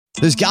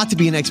There's got to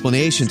be an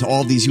explanation to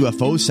all of these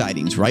UFO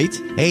sightings, right?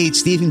 Hey,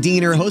 it's Stephen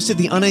Diener, host of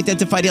the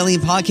Unidentified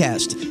Alien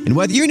Podcast. And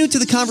whether you're new to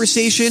the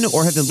conversation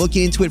or have been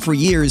looking into it for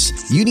years,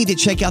 you need to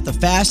check out the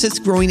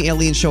fastest growing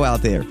alien show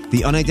out there,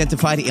 the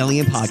Unidentified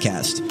Alien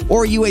Podcast,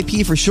 or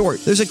UAP for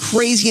short. There's a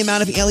crazy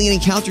amount of alien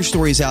encounter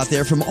stories out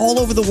there from all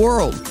over the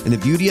world. And the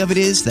beauty of it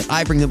is that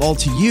I bring them all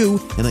to you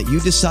and let you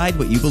decide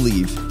what you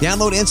believe.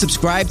 Download and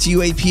subscribe to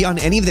UAP on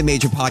any of the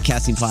major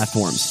podcasting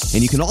platforms.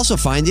 And you can also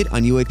find it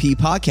on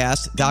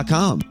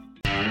UAPpodcast.com.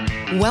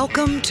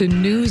 Welcome to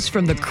News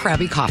from the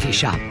Krabby Coffee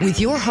Shop with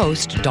your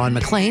host, Dawn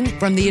McLean,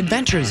 from the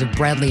adventures of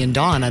Bradley and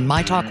Dawn on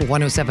My Talk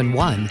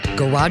 1071,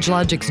 Garage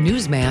Logic's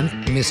newsman,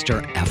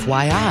 Mr.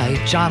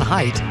 FYI, John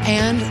Haidt,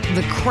 and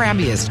the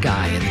crabbiest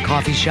guy in the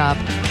coffee shop,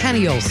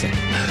 Kenny Olson.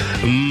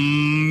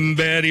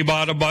 Betty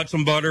bought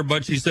some butter,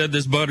 but she said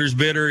this butter's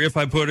bitter. If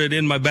I put it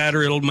in my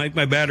batter, it'll make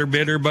my batter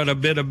bitter, but a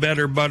bit of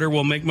better butter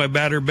will make my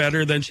batter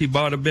better. Then she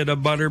bought a bit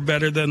of butter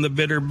better than the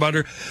bitter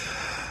butter.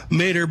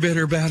 Made her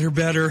bitter batter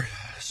better.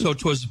 So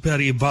 'twas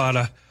Betty bought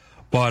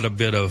a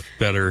bit of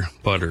better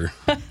butter.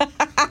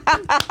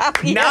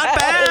 Not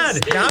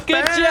bad. Not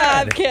Good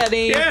bad. job,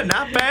 Kenny. Yeah,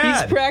 not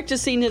bad. He's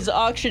practicing his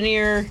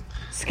auctioneer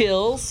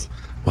skills.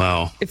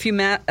 Wow. If you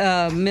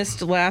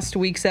missed last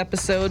week's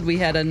episode, we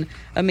had an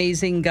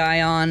amazing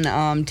guy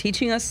on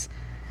teaching us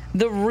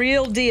the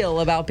real deal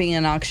about being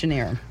an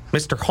auctioneer.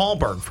 Mr.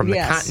 Hallberg from the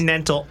Yes.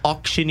 Continental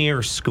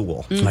Auctioneer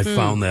School. I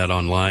found that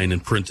online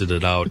and printed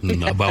it out.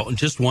 And about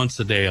just once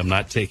a day, I'm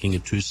not taking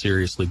it too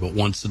seriously, but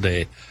once a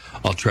day,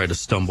 I'll try to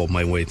stumble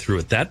my way through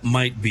it. That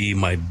might be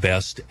my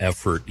best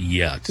effort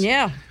yet.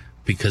 Yeah.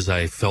 Because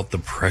I felt the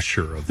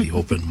pressure of the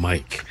open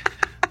mic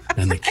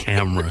and the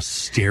camera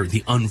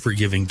the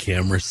unforgiving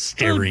camera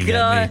staring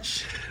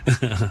at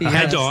me.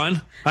 Hi,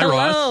 Dawn. Hi,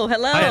 Ross. Hello.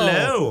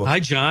 Hello. Hi,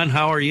 John.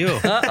 How are you?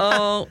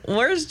 Uh-oh.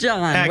 Where's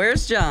John? Heck,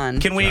 Where's John?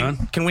 Can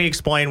we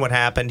explain what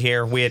happened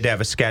here? We had to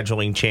have a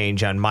scheduling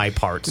change on my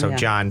part, so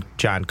Yeah.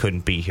 John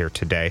couldn't be here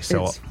today. So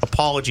It's-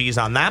 apologies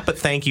on that, but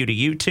thank you to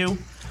you two.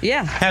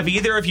 Yeah. Have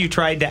either of you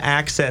tried to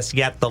access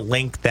yet the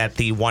link that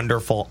the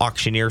wonderful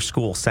auctioneer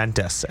school sent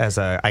us as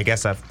a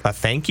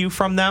thank you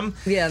from them?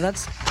 Yeah,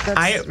 that's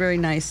very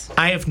nice.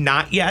 I have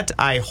not yet.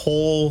 I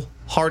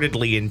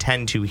wholeheartedly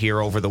intend to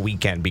here over the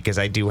weekend because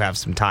I do have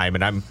some time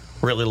and I'm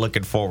really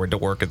looking forward to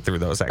working through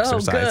those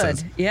exercises.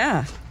 Oh, good.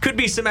 Yeah. Could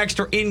be some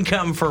extra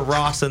income for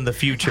Ross in the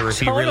future if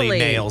he really Totally.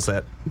 nails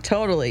it.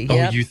 Totally. Oh,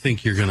 Yep. you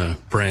think you're going to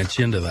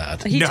branch into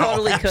that? He No,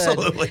 totally could.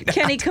 absolutely not.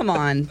 Kenny, come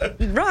on.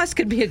 Ross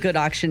could be a good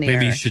auctioneer.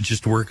 Maybe you should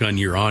just work on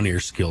your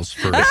on-air skills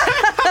first.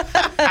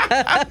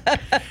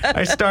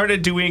 I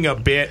started doing a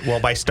bit. Well,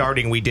 by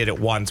starting, we did it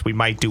once. We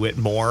might do it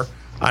more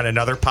on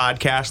another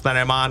podcast that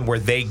I'm on where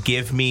they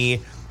give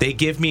me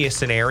a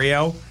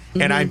scenario.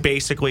 And I'm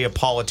basically a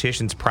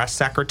politician's press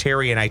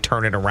secretary, and I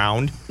turn it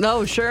around.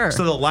 Oh, sure.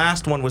 So the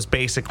last one was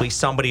basically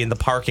somebody in the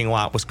parking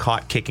lot was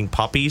caught kicking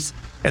puppies,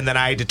 and then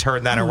I had to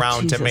turn that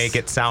around Jesus. to make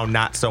it sound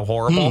not so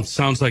horrible.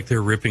 Sounds like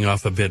they're ripping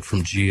off a bit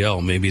from GL.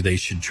 Maybe they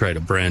should try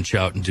to branch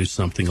out and do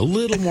something a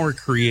little more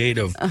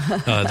creative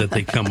that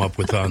they come up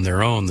with on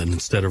their own than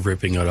instead of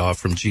ripping it off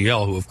from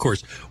GL, who, of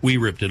course, we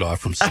ripped it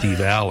off from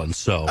Steve Allen.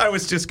 So I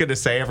was just going to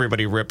say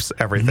everybody rips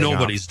everything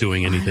nobody's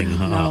doing anything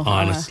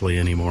honestly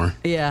anymore.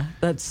 Yeah,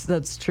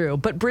 that's true.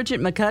 But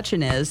Bridget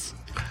McCutcheon is. off.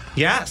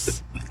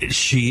 Yes.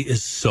 She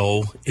is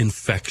so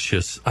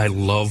infectious. I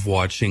love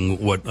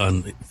watching what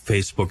on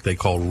Facebook they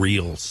call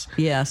reels.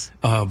 Yes.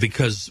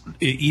 Because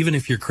even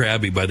if you're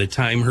crabby, by the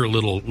time her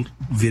little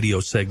video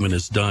segment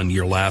is done,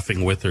 you're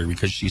laughing with her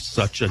because she's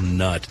such a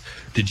nut.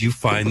 Did you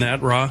find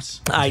that,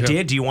 Ross? I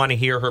did. Do you want to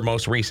hear her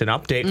most recent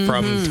update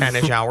from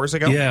 10-ish hours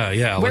ago?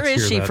 Yeah. Where let's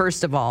is hear she, that.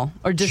 first of all?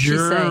 Or does she say?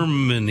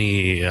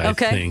 Germany, I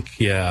Okay. think.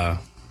 Yeah.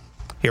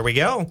 Here we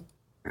go.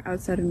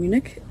 Outside of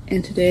Munich,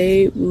 and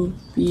today we'll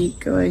be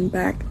going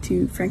back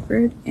to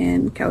Frankfurt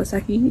and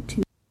Kawasaki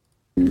to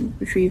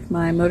retrieve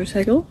my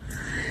motorcycle.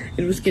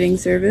 It was getting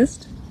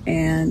serviced,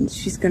 and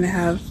she's gonna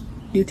have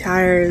new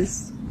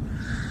tires,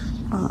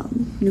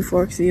 new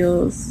fork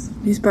seals,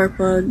 new spark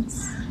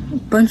plugs, a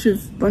bunch of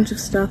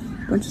stuff.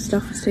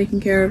 Was taken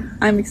care of.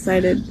 I'm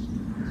excited.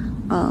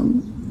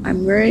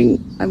 I'm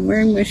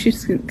wearing my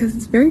shoes because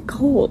it's very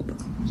cold,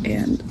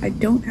 and I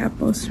don't have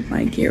most of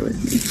my gear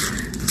with me.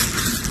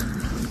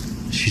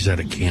 She's at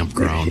a There she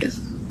campground. is.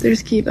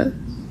 There's Kiva.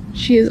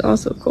 She is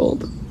also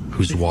cold.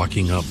 Who's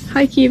walking up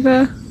Hi,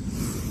 Kiva.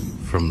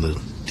 from the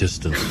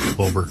distance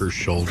over her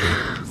shoulder.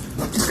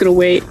 Just gonna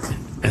wait.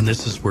 And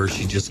this is where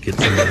she just gets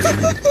in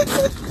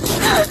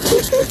the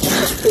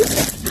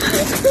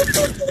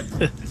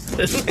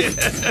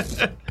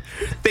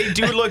They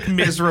do look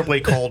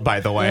miserably cold, by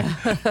the way.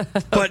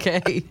 But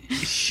Okay.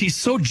 she's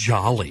so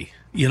jolly,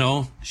 you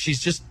know? She's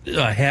just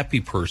a happy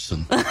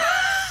person.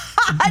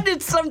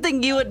 It's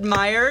something you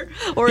admire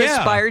or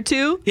aspire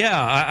to?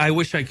 Yeah, I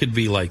wish I could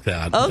be like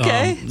that.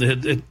 Okay.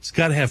 It's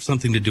got to have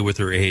something to do with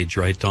her age,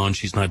 right, Dawn?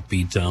 She's not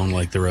beat down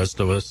like the rest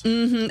of us.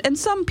 Mm-hmm. And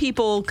some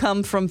people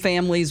come from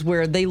families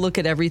where they look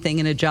at everything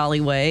in a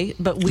jolly way,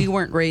 but we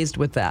weren't raised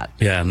with that.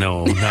 Yeah,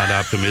 no, not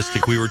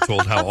optimistic. We were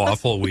told how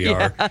awful we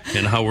are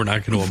and how we're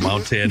not going to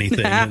amount to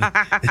anything.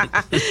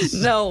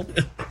 No,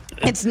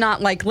 it's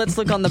not like, let's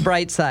look on the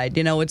bright side.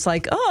 It's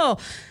like,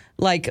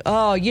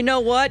 you know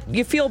what?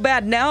 You feel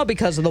bad now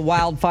because of the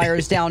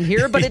wildfires down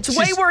here, but it's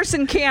way worse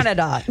in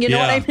Canada. You know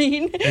what I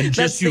mean? And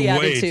That's the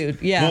attitude.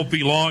 Yeah. Won't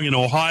be long and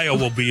Ohio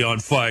will be on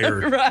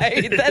fire.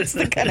 Right. That's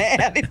the kind of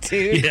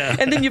attitude. Yeah.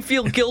 And then you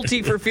feel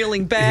guilty for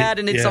feeling bad,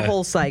 and it's a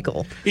whole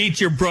cycle. Eat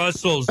your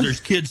Brussels.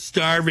 There's kids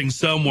starving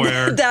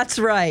somewhere. That's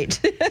right.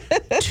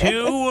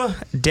 What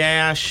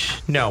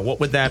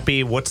would that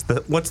be? What's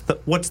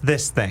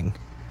this thing?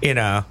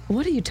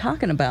 What are you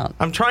talking about?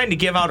 I'm trying to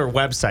give out her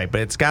website,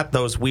 but it's got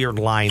those weird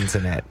lines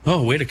in it.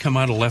 Oh, way to come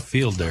out of left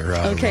field there.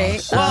 Okay.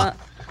 Ross.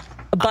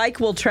 A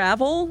bike will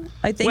travel.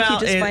 I think you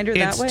just find her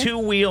that way. It's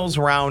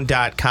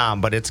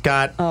twowheelsround.com, but it's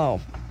got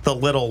the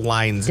little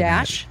lines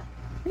dash. In it.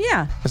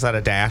 Yeah. Is that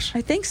a dash?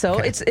 I think so.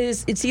 Okay.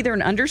 It's either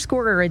an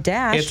underscore or a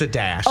dash. It's a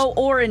dash. Oh,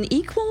 or an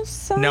equal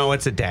sign? No,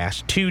 it's a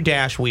dash.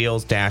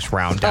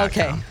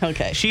 2-wheels-round.com.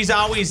 Okay. She's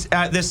always,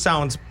 it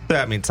sounds like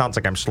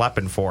I'm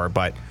schlepping for her,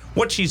 but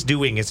what she's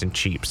doing isn't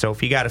cheap. So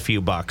if you got a few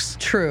bucks,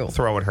 true,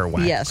 throw it her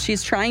way. Yes,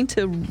 she's trying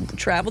to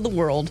travel the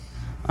world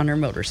on her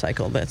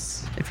motorcycle.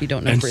 That's, if you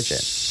don't know Bridget.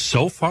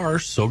 So far,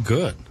 so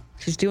good.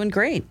 She's doing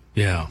great.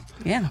 Yeah.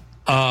 Yeah.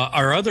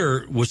 Our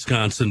other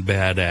Wisconsin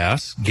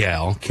badass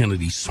gal,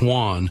 Kennedy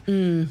Swan,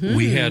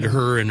 we had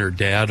her and her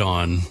dad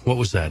on, what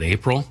was that,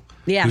 April?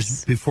 Yes. It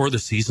was before the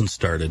season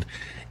started.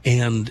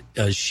 And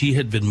she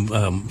had been,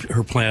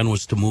 her plan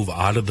was to move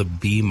out of the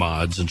B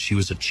mods, and she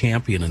was a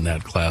champion in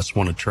that class,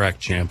 won a track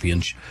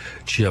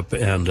championship,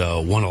 and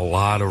won a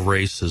lot of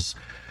races.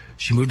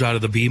 She moved out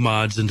of the B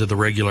mods into the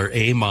regular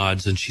A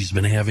mods, and she's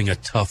been having a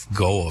tough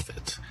go of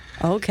it.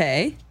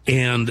 Okay.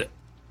 And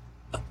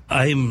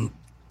I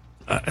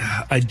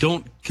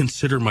don't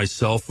consider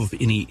myself of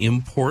any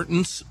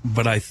importance,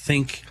 but I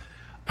think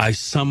I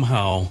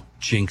somehow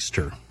jinxed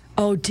her.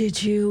 Oh,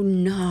 did you?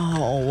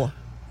 No.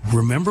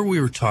 Remember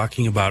we were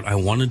talking about, I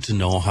wanted to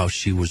know how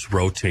she was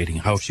rotating,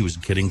 how she was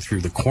getting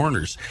through the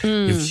corners,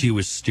 if she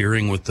was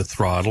steering with the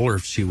throttle or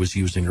if she was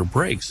using her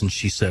brakes. And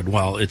she said,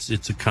 well, it's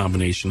a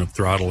combination of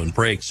throttle and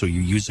brakes, so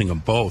you're using them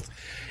both.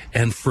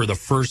 And for the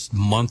first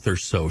month or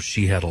so,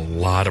 she had a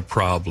lot of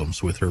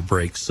problems with her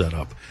brake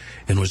setup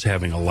and was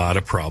having a lot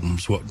of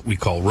problems, what we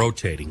call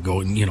rotating,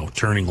 going,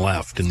 turning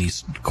left in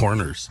these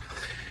corners.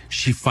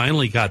 She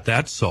finally got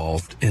that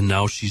solved, and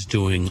now she's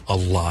doing a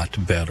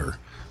lot better.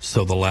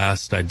 So the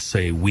last, I'd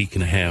say, week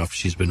and a half,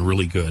 she's been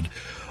really good.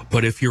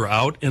 But if you're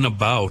out and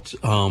about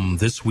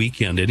this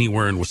weekend,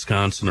 anywhere in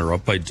Wisconsin or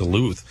up by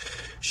Duluth,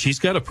 she's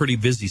got a pretty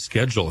busy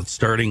schedule. It's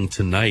starting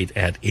tonight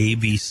at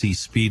ABC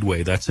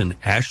Speedway. That's in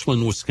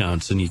Ashland,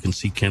 Wisconsin. You can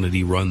see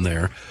Kennedy run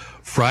there.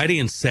 Friday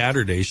and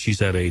Saturday,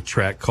 she's at a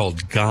track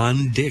called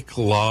Gondik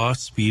Law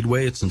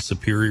Speedway. It's in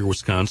Superior,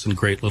 Wisconsin.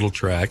 Great little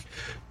track.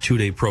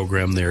 2-day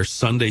program there.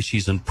 Sunday,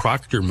 she's in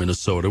Proctor,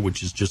 Minnesota,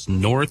 which is just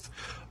north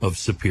of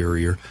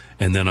Superior.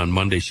 And then on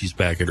Monday, she's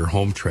back at her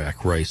home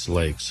track, Rice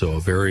Lake. So a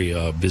very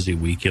busy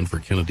weekend for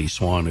Kennedy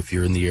Swan. If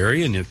you're in the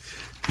area and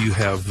if you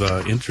have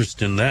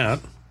interest in that,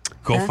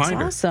 go find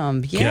her. That's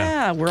awesome.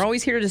 Yeah, we're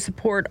always here to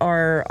support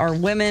our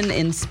women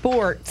in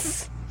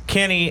sports.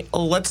 Kenny,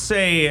 let's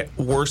say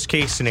worst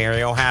case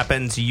scenario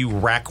happens, you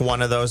wreck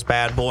one of those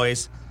bad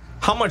boys.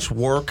 How much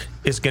work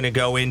is going to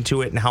go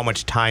into it, and how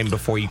much time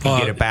before you can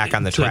get it back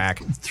on the track?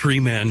 It's a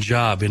 3-man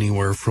job,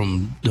 anywhere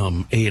from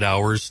 8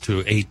 hours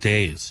to 8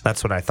 days.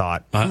 That's what I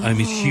thought. I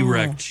mean, she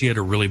wrecked. She had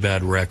a really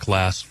bad wreck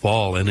last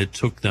fall, and it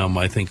took them,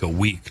 I think, a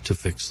week to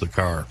fix the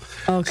car.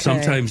 Okay.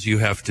 Sometimes you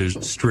have to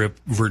strip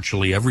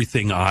virtually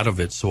everything out of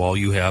it, so all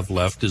you have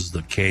left is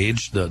the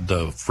cage,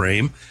 the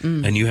frame,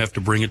 and you have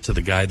to bring it to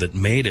the guy that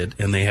made it,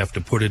 and they have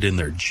to put it in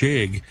their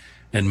jig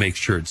and make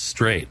sure it's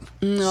straight.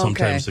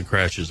 Sometimes the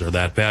crashes are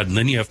that bad, and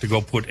then you have to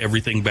go put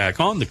everything back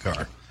on the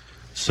car.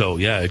 So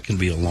yeah, it can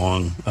be a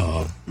long.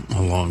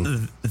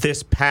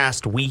 This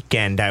past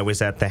weekend, I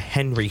was at the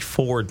Henry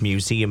Ford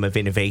Museum of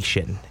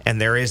Innovation,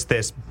 and there is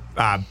this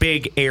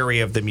big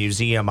area of the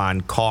museum on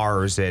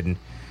cars and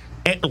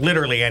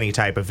literally any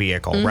type of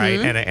vehicle, right?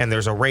 And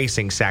there's a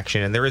racing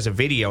section, and there is a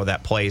video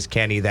that plays,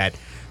 Kenny, that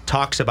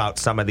talks about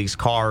some of these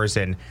cars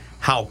and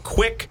how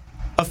quick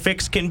a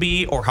fix can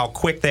be, or how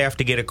quick they have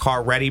to get a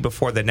car ready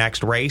before the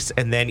next race,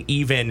 and then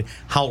even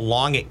how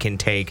long it can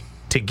take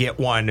to get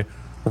one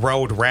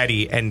road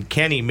ready. And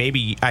Kenny,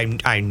 maybe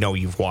I know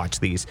you've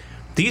watched these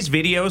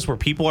videos where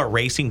people are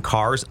racing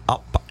cars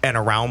up and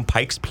around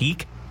Pikes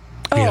Peak,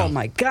 Oh,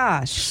 my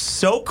gosh.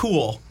 So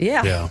cool.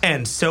 Yeah.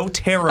 And so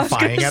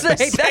terrifying at the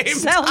same that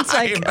sounds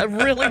time.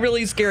 like really,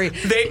 really scary.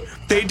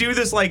 They do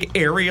this like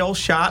aerial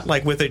shot,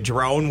 like with a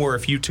drone, where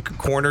if you took a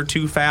corner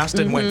too fast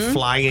and went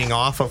flying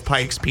off of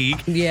Pikes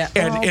Peak,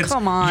 and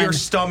come on, your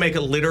stomach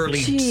literally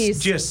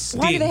just stinks.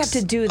 Why do they have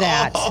to do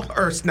that?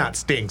 Or it's not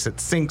stinks; it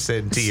sinks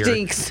into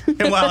Stinks.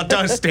 Well, it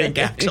does stink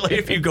actually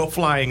if you go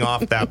flying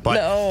off that.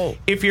 But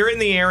if you're in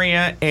the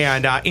area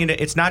and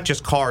it's not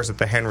just cars at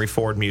the Henry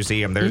Ford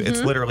Museum.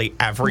 It's literally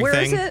everything.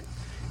 Where is it?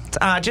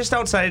 Just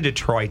outside of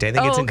Detroit. I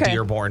think it's in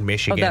Dearborn,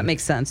 Michigan. Oh, that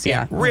makes sense.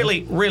 Yeah.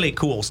 Really, really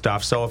cool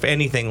stuff. So if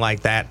anything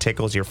like that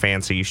tickles your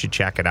fancy, you should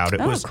check it out. It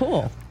was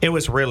cool. It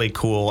was really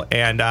cool.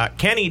 And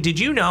Kenny, did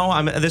you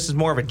know? This is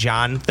more of a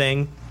John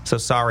thing. So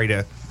sorry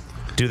to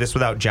do this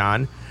without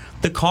John.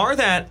 The car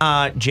that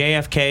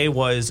JFK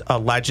was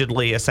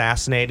allegedly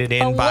assassinated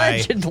in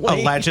by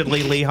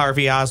Lee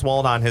Harvey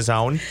Oswald on his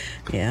own.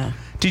 Yeah.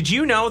 Did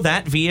you know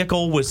that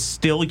vehicle was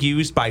still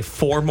used by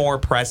 4 more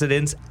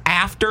presidents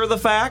after the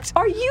fact?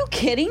 Are you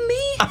kidding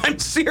me? I'm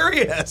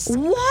serious.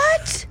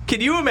 What?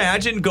 Can you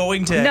imagine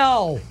going to...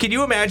 No. Can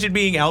you imagine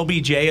being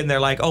LBJ and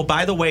they're like, oh,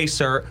 by the way,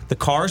 sir, the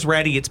car's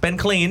ready. It's been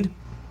cleaned.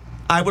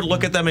 I would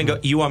look at them and go,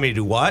 you want me to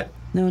do what?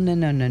 No.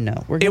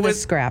 We're going to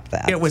scrap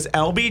that. It was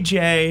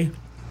LBJ...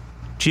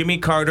 Jimmy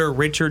Carter,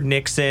 Richard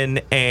Nixon,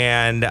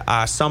 and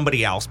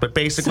somebody else. But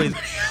basically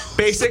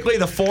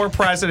the 4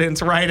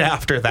 presidents right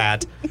after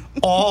that,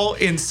 all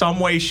in some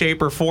way,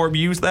 shape, or form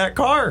used that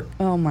car.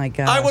 Oh, my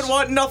gosh. I would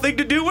want nothing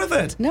to do with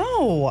it.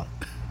 No.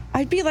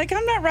 I'd be like,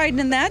 I'm not riding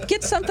in that.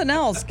 Get something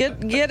else.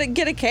 Get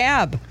a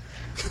cab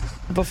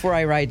before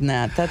I ride in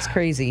that. That's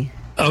crazy.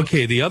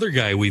 Okay, the other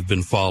guy we've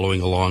been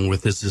following along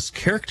with is this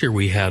character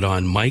we had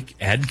on, Mike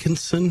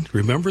Adkinson.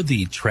 Remember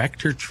the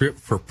tractor trip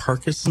for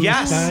Parkinson's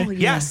guy?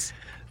 Yes.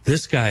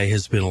 This guy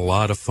has been a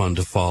lot of fun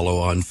to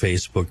follow on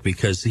Facebook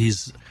because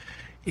he's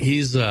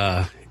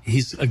a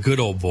good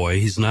old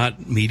boy. He's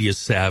not media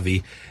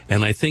savvy,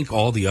 and I think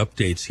all the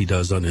updates he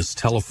does on his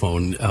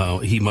telephone,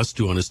 he must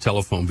do on his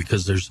telephone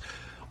because there's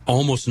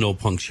almost no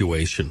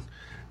punctuation.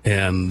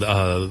 And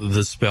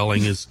the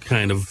spelling is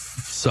kind of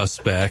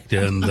suspect,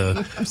 and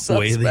the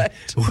way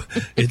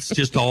it's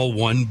just all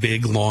one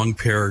big long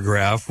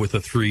paragraph with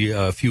a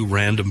few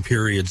random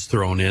periods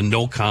thrown in,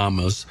 no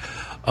commas.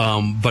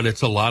 But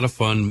it's a lot of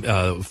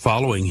fun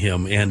following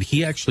him, and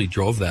he actually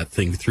drove that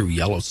thing through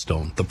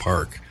Yellowstone, the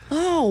park.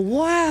 Oh,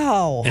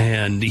 wow.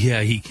 And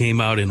he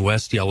came out in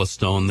West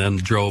Yellowstone, then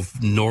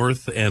drove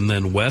north and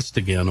then west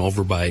again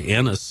over by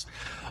Ennis,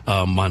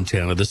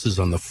 Montana. This is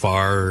on the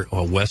far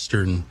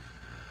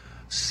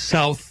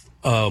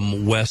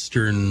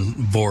southwestern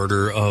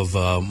border of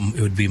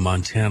it would be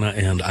Montana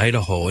and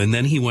Idaho. And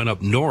then he went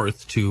up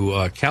north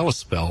to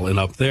Kalispell and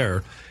up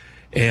there.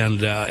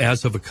 And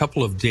as of a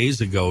couple of days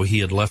ago, he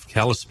had left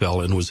Kalispell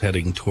and was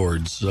heading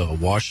towards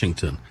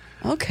Washington.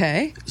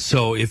 Okay.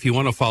 So if you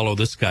want to follow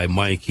this guy,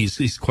 Mike,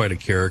 he's quite a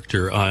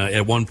character.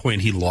 At one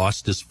point, he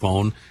lost his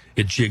phone.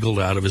 It jiggled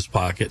out of his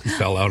pocket and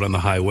fell out on the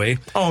highway.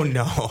 Oh,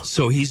 no.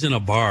 So he's in a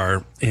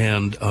bar,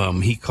 and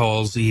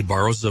he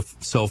borrows a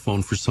cell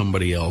phone for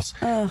somebody else,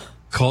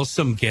 calls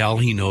some gal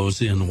he knows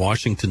in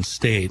Washington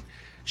State.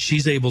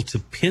 She's able to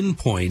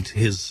pinpoint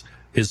his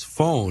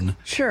phone.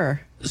 Sure.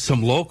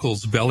 Some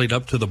locals bellied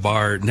up to the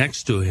bar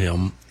next to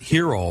him,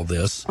 hear all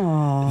this.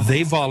 Oh.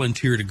 They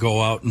volunteer to go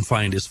out and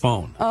find his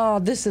phone. Oh,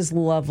 this is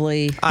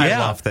lovely. I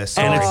love this.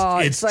 And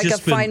it's like a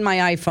Find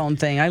My iPhone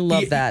thing. I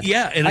love that.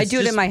 Yeah. And I do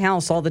it in my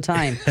house all the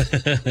time.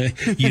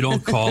 You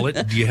don't call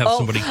it? Do you have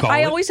somebody call it?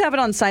 I always have it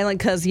on silent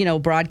because,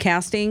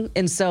 broadcasting.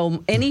 And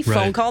so any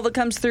phone call that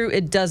comes through,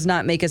 it does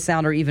not make a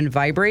sound or even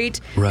vibrate.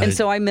 Right. And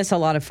so I miss a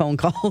lot of phone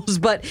calls.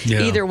 But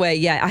either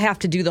way, I have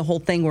to do the whole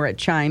thing where it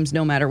chimes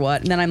no matter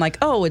what. And then I'm like,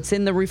 oh, it's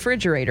in the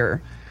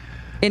refrigerator.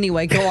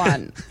 Anyway, go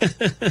on.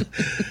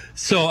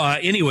 So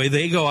anyway,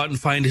 they go out and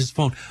find his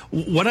phone.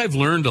 What I've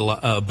learned a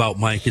lot about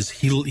Mike is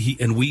he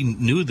and we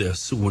knew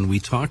this when we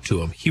talked to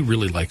him. He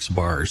really likes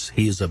bars.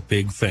 He is a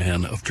big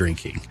fan of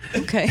drinking.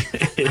 Okay.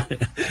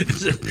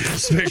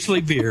 Especially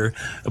beer,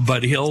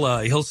 but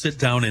he'll sit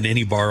down in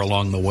any bar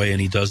along the way,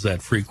 and he does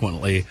that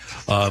frequently.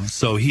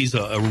 So he's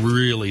a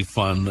really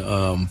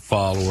fun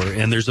follower.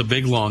 And there's a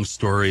big long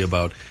story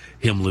about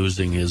him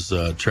losing his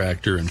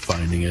tractor and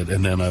finding it,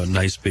 and then a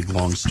nice big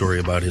long story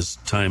about his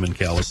time in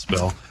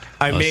Kalispell.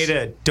 I made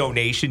a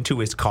donation to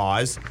his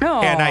cause,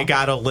 Aww. and I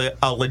got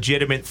a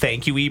legitimate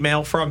thank you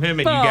email from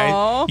him.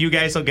 And you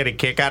guys will get a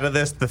kick out of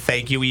this. The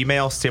thank you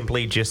email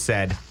simply just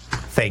said,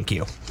 "Thank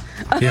you."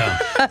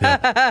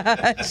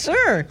 Yeah.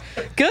 Sure.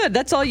 Good.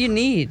 That's all you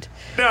need.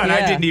 No, and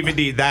I didn't even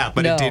need that,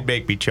 but it did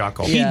make me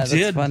chuckle. Yeah, He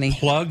did funny.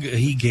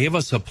 He gave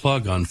us a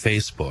plug on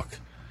Facebook.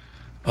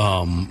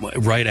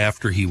 Right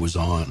after he was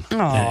on.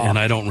 And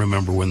I don't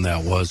remember when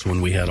that was,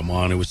 when we had him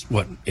on. It was,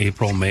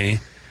 April, May?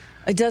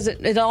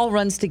 It all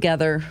runs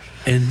together.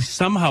 And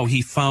somehow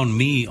he found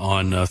me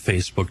on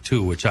Facebook,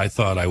 too, which I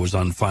thought I was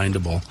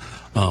unfindable.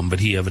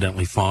 But he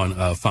evidently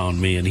found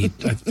me, and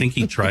I think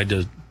he tried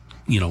to,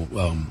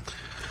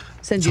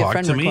 Send you a talk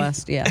friend to me.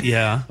 request. Yeah.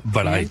 Yeah,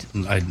 but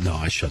And?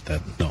 I shut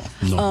that. No.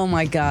 Oh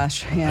my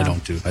gosh. Yeah. I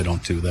don't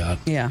do that.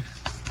 Yeah.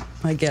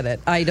 I get it.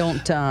 I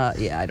don't do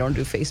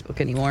Facebook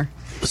anymore.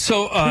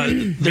 So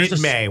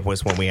Mid-May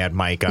was when we had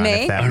Mike on,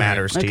 May? if that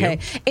matters to Okay.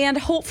 you. And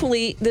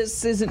hopefully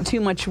this isn't too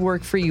much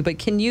work for you, but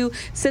can you,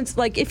 since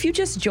like if you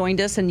just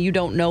joined us and you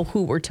don't know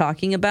who we're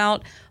talking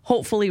about,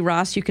 hopefully,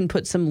 Ross, you can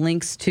put some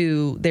links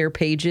to their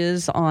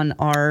pages on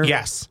our...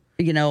 Yes.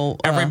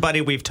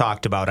 Everybody we've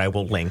talked about, I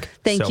will link.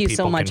 Thank you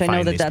so people much. I can know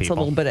find that these that's people. a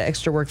little bit of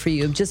extra work for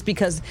you, just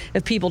because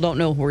if people don't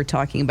know who we're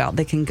talking about,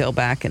 they can go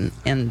back and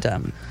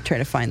try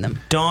to find them.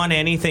 Dawn,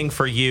 anything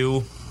for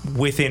you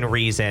within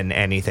reason,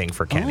 anything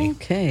for Kenny.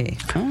 Okay.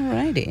 All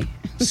righty.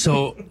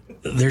 So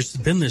there's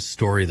been this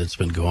story that's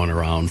been going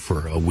around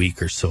for a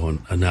week or so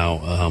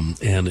now,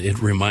 and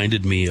it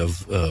reminded me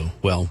of,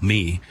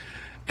 me.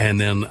 And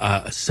then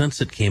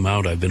since it came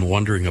out, I've been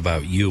wondering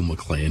about you,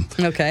 McLean.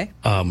 Okay.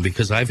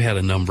 Because I've had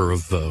a number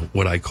of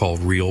what I call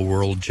real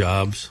world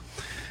jobs.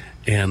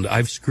 And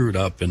I've screwed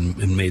up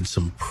and made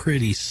some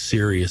pretty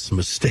serious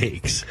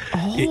mistakes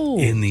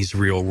in these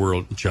real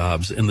world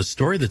jobs. And the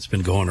story that's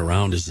been going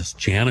around is this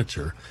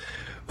janitor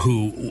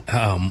who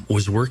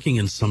was working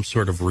in some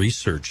sort of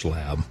research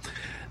lab.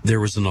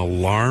 There was an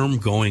alarm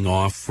going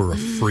off for a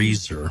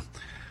freezer.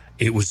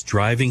 It was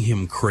driving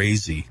him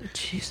crazy.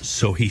 Jesus.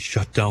 So he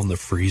shut down the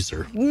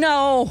freezer.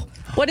 No.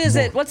 What is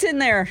it? What's in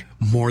there?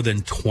 More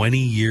than 20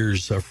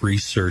 years of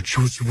research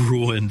was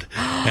ruined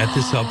at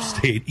this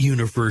upstate New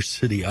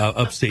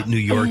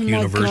York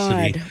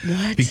University. God.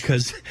 What?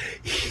 Because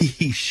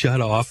he shut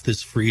off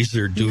this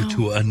freezer due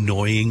to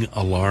annoying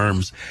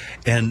alarms.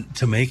 And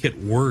to make it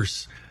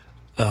worse,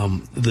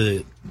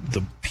 the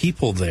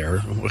people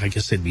there, I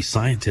guess they'd be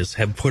scientists,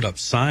 have put up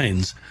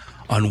signs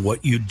on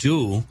what you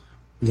do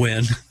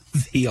when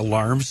the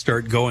alarms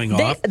start going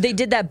off. They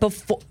did that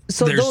before,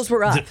 so those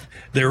were up.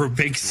 There were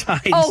big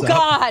signs. Oh, up.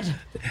 God.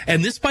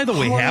 And this, by the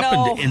way,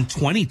 happened in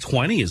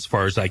 2020, as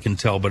far as I can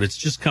tell, but it's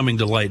just coming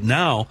to light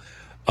now.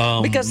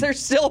 Because they're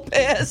still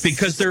pissed.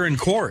 Because they're in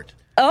court.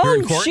 Oh, they're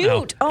in court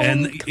shoot.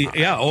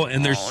 now. Oh,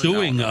 and they're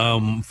suing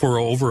for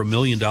over $1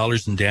 million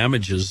in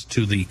damages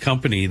to the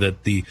company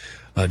that the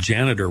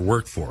janitor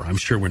worked for. I'm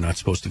sure we're not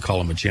supposed to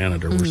call him a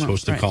janitor. We're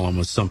supposed to call him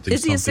a something.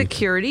 Is he a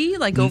security,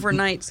 like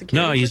overnight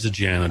security? No, he's a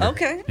janitor.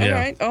 Okay, all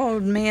right. Oh,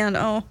 man.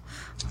 Oh.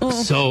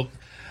 So,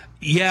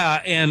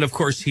 yeah, and of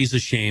course he's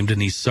ashamed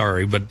and he's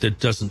sorry, but it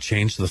doesn't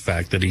change the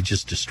fact that he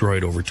just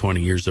destroyed over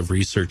 20 years of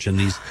research, and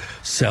these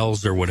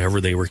cells or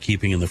whatever they were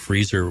keeping in the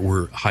freezer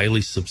were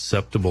highly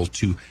susceptible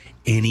to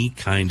any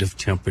kind of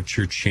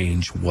temperature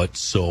change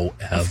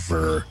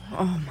whatsoever.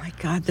 Oh my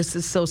God, this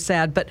is so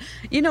sad. But,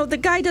 the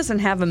guy doesn't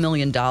have $1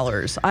 million.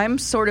 I'm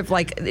sort of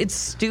like, it's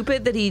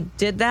stupid that he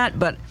did that,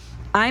 but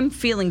I'm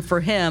feeling for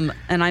him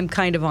and I'm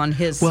kind of on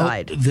his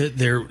side.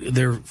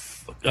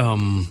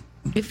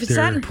 If it's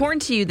that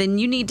important to you, then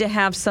you need to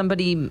have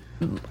somebody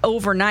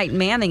overnight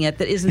manning it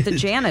that isn't the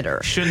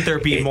janitor. Shouldn't there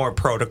be more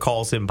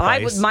protocols in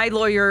place? My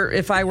lawyer,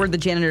 if I were the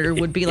janitor,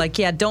 would be like,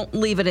 yeah, don't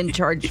leave it in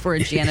charge for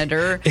a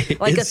janitor.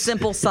 Like a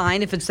simple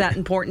sign, if it's that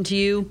important to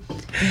you,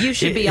 you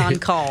should be on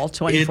call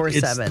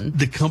 24/7. It's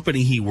the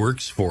company he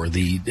works for,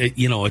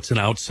 it's an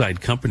outside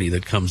company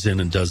that comes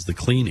in and does the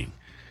cleaning.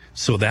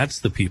 So that's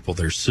the people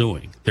they're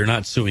suing. They're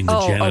not suing the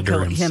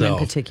janitor himself. Him in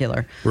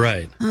particular.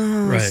 Right.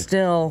 Right.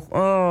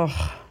 Still.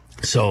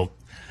 So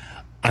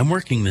I'm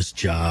working this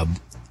job,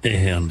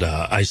 and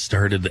I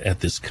started at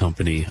this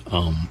company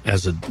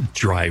as a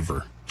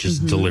driver,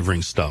 just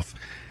delivering stuff,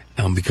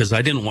 because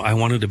I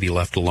wanted to be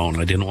left alone.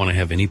 I didn't want to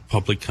have any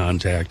public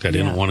contact. I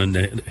didn't want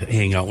to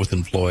hang out with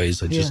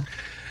employees.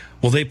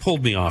 Well, they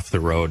pulled me off the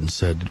road and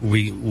said,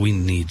 we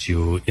need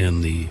you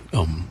in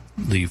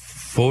the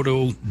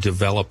photo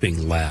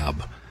developing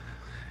lab.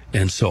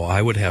 And so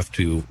I would have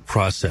to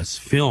process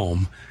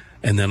film,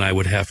 and then I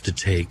would have to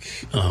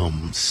take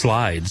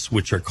slides,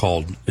 which are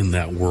called in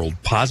that world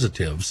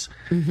positives,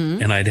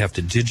 and I'd have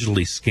to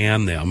digitally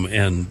scan them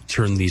and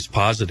turn these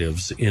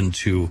positives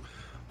into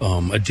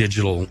a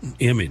digital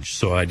image.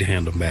 So I'd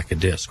hand them back a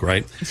disc,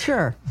 right?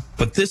 Sure.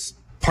 But this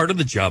part of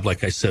the job,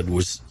 like I said,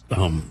 was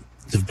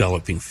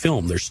developing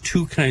film. There's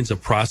two kinds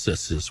of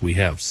processes. We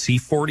have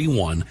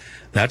C41,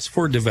 that's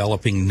for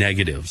developing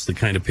negatives, the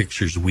kind of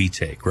pictures we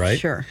take, right?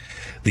 Sure.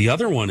 The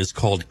other one is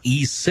called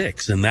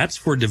E6, and that's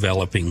for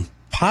developing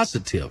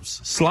positives,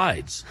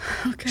 slides.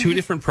 Okay. Two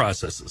different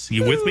processes.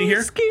 You with me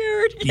here?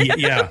 Scared.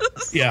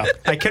 Yes. Yeah.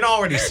 I can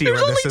already see where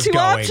this is There's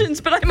going. only two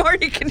options, but I'm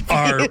already confused.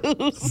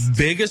 Our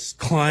biggest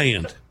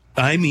client,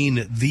 I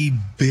mean the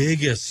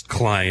biggest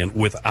client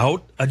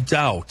without a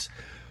doubt,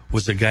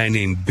 was a guy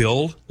named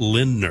Bill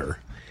Lindner.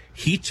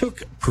 He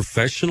took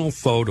professional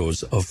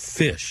photos of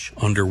fish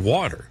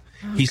underwater.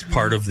 He's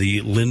part of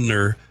the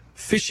Lindner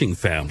fishing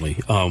family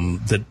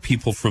that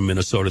people from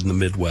Minnesota and the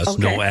Midwest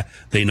know.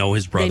 They know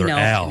his brother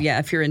Al. Yeah,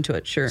 if you're into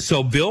it, sure.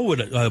 So Bill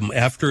would,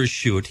 after a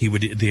shoot,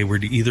 they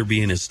would either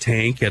be in his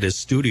tank at his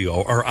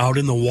studio or out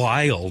in the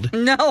wild.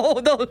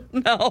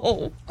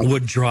 No.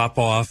 Would drop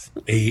off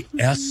a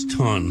S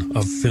ton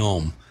of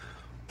film,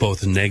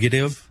 both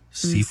negative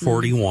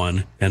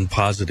C41, and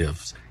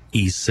positives,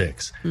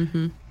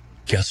 E6.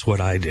 Guess what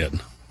I did?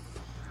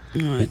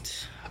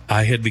 What?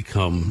 I had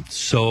become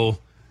so,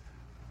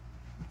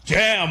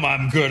 damn,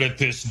 I'm good at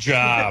this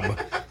job.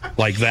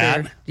 Like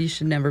that. Sure. You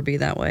should never be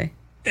that way.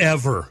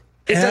 Ever.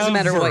 It doesn't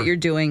matter what you're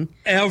doing.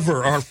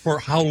 Ever, or for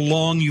how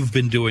long you've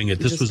been doing it.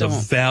 This was a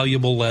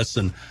valuable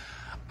lesson.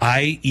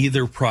 I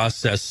either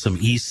processed some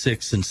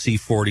E6 and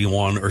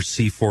C41 or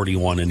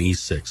C41 and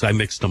E6. I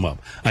mixed them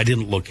up. I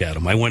didn't look at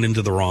them. I went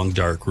into the wrong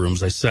dark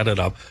rooms. I set it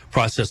up,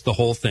 processed the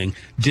whole thing.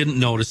 Didn't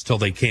notice till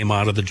they came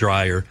out of the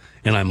dryer,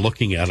 and I'm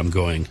looking at them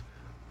going,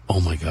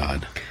 oh, my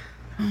God.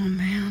 Oh,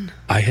 man.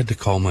 I had to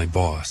call my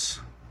boss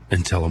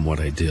and tell him what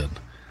I did.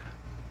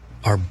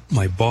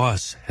 My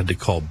boss had to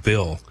call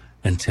Bill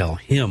and tell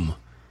him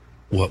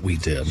what we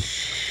did.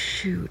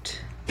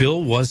 Shoot.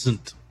 Bill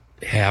wasn't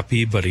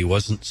happy, but he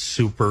wasn't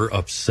super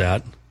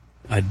upset.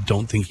 I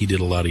don't think he did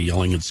a lot of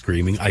yelling and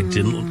screaming. I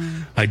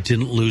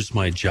didn't lose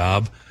my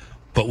job,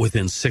 but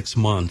within 6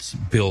 months,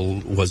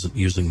 Bill wasn't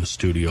using the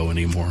studio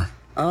anymore.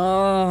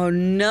 Oh,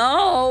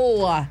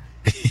 no.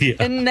 Yeah.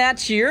 And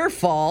that's your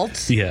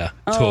fault. Yeah,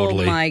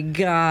 totally. Oh, my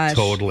gosh.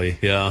 Totally,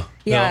 yeah.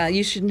 Yeah,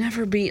 you should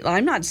never be.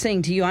 I'm not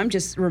saying to you, I'm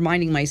just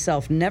reminding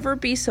myself, never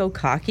be so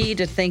cocky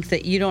to think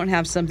that you don't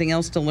have something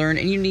else to learn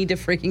and you need to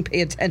freaking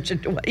pay attention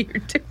to what you're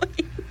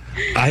doing.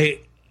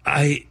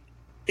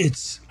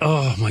 It's,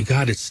 oh my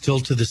God, it still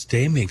to this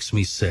day makes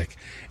me sick.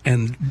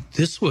 And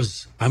this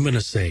was, I'm going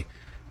to say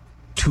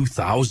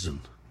 2000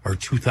 or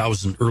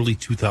early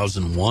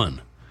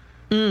 2001.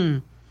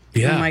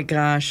 Yeah. Oh my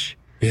gosh.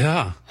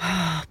 Yeah.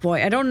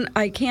 Boy,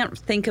 I can't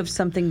think of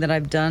something that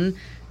I've done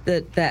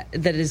that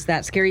is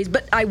that scary.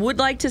 But I would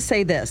like to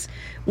say this.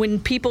 When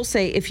people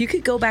say, if you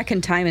could go back in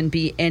time and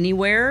be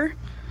anywhere,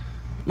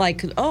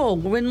 like, oh,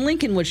 when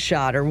Lincoln was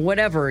shot or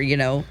whatever,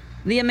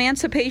 the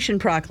Emancipation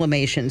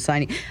Proclamation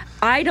signing.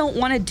 I don't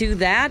want to do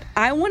that.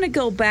 I want to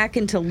go back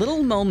into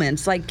little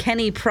moments like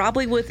Kenny,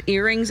 probably with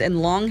earrings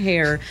and long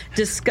hair,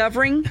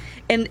 discovering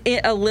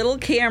a little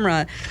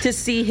camera to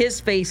see his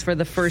face for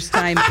the first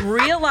time,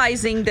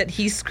 realizing that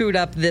he screwed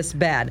up this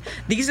bad.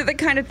 These are the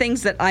kind of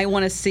things that I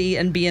want to see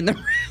and be in the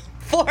room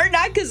for.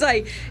 Not because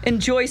I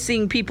enjoy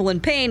seeing people in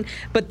pain,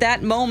 but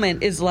that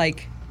moment is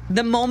like,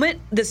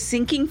 the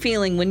sinking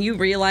feeling when you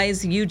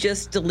realize you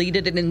just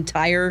deleted an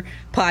entire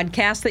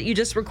podcast that you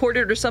just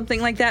recorded or something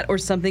like that, or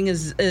something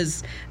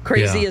as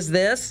crazy as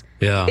this.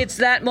 Yeah. It's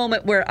that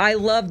moment where I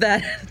love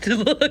that to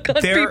look on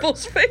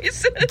people's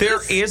faces. There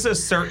is a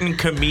certain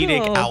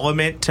comedic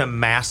element to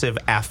massive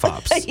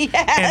F-ups.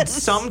 Yes. And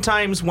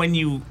sometimes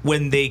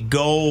when they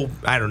go,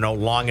 I don't know,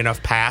 long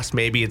enough past,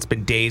 maybe it's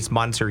been days,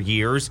 months, or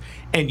years,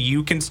 and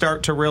you can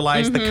start to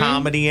realize the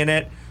comedy in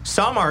it.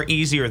 Some are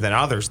easier than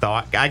others, though.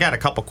 I got a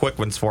couple quick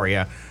ones for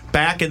you.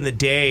 Back in the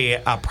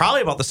day,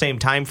 probably about the same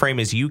time frame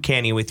as you,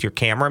 Kenny, with your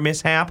camera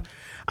mishap,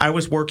 I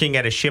was working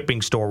at a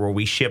shipping store where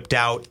we shipped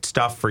out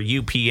stuff for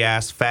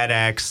UPS,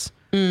 FedEx,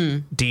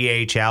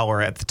 DHL,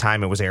 or at the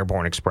time it was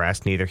Airborne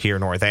Express, neither here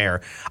nor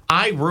there.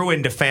 I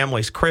ruined a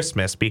family's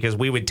Christmas because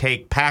we would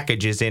take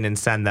packages in and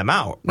send them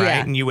out, right?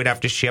 Yeah. And you would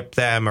have to ship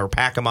them or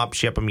pack them up,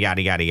 ship them,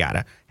 yada, yada,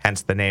 yada.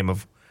 Hence the name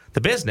of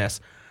the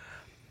business.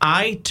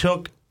 I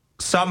took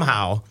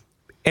somehow,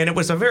 and it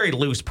was a very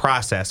loose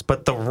process,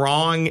 but the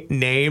wrong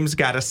names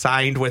got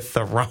assigned with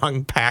the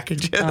wrong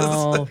packages.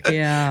 Oh,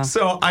 yeah.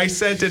 So I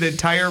sent an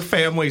entire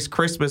family's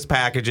Christmas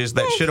packages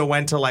that should have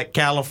went to like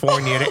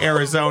California to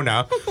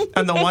Arizona,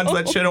 and the ones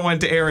that should have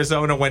went to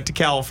Arizona went to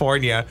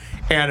California.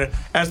 And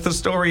as the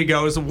story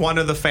goes, one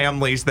of the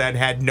families then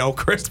had no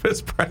Christmas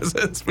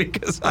presents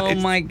because I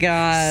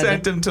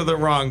sent them to the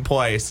wrong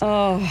place.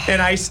 Oh.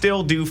 And I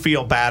still do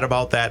feel bad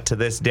about that to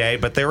this day,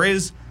 but there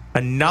is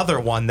another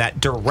one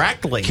that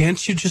directly...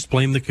 Can't you just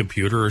blame the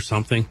computer or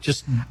something?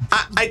 Just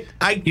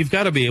you've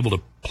got to be able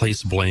to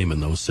place blame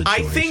in those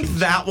situations. I think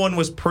that one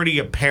was pretty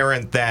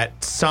apparent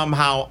that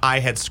somehow I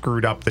had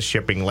screwed up the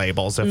shipping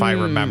labels, if I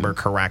remember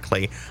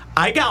correctly.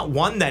 I got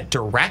one that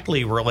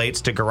directly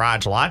relates to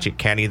Garage Logic,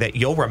 Kenny, that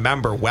you'll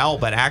remember well,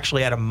 but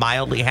actually had a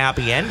mildly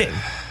happy ending.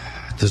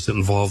 Does it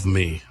involve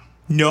me?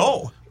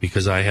 No.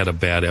 Because I had a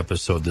bad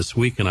episode this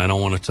week, and I don't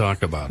want to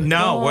talk about it. We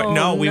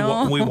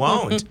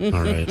won't. All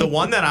right. The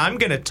one that I'm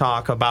going to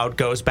talk about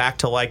goes back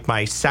to like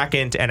my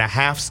 2.5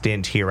 year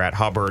stint here at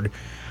Hubbard.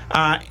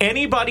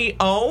 Anybody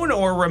own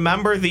or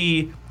remember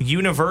the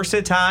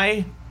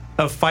University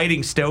of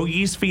Fighting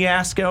Stogies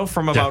fiasco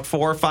from about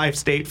 4 or 5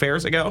 state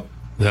fairs ago?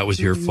 That was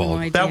your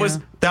fault.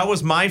 idea. That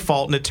was my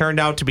fault, and it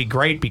turned out to be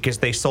great because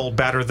they sold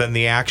better than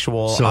the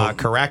actual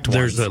correct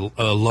ones. There's a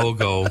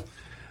logo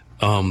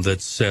that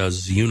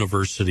says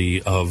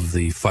University of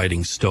the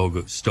Fighting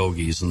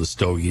Stogies, and the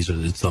Stogies,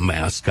 it's the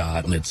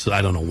mascot, and it's,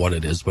 I don't know what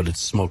it is, but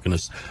it's smoking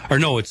it's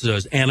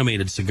an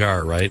animated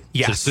cigar, right?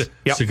 Yes. It's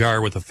a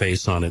cigar with a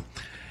face on it.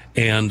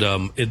 And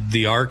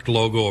the ARC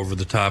logo over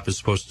the top is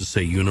supposed to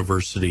say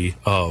University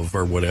of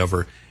or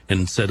whatever, and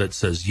instead it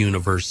says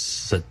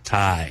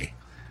University.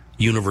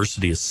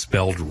 university is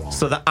spelled wrong.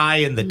 So the I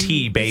and the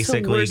T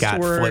basically worst got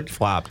word.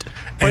 flip-flopped.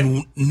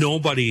 And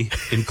nobody,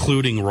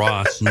 including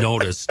Ross,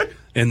 noticed.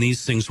 And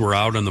these things were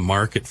out on the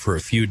market for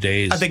a few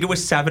days. I think it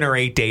was 7 or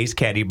 8 days,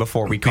 Kenny,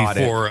 before we caught it.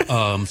 Before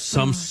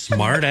some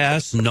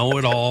smart-ass,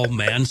 know-it-all,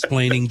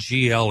 mansplaining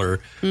GLer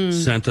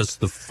sent us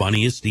the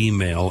funniest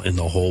email in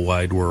the whole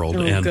wide world.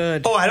 Oh,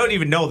 good. Oh, I don't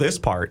even know this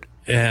part.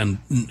 And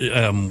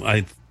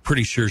I'm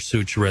pretty sure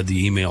Such read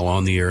the email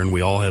on the air, and we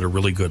all had a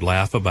really good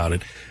laugh about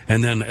it.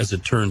 And then, as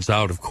it turns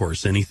out, of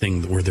course,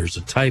 anything where there's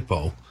a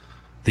typo,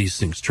 these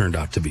things turned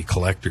out to be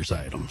collector's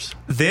items.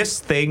 This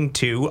thing,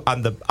 too,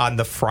 on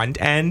the front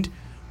end,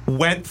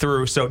 went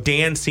through. So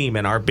Dan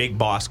Seaman, our big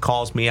boss,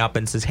 calls me up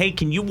and says, hey,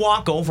 can you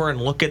walk over and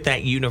look at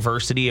that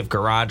University of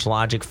Garage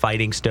Logic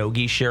Fighting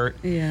Stogie shirt?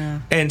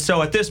 Yeah. And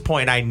so at this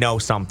point, I know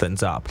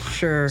something's up.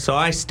 Sure. So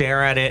I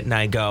stare at it and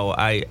I go,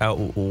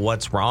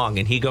 what's wrong?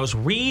 And he goes,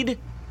 read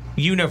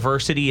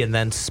University and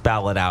then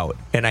spell it out.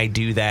 And I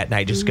do that and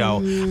I just go,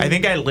 I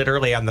think I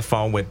literally on the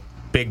phone with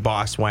Big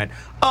Boss went,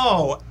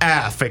 oh,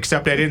 F,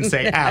 except I didn't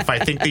say F. I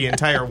think the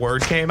entire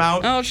word came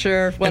out. Oh,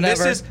 sure.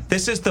 Whatever. And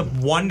this is the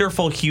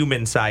wonderful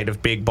human side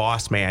of Big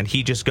Boss Man.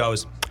 He just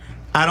goes,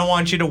 I don't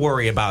want you to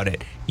worry about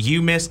it.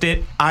 You missed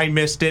it. I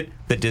missed it.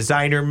 The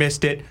designer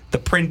missed it. The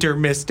printer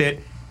missed it.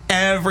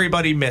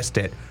 Everybody missed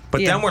it. But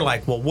then we're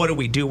like, well, what do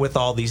we do with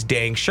all these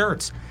dang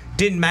shirts?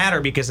 Didn't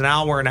matter because an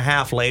hour and a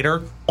half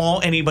later,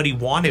 all anybody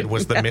wanted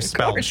was the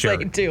misspelled shirt.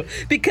 They do.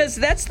 Because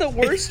that's the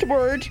worst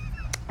word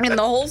in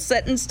the whole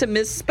sentence to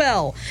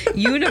misspell.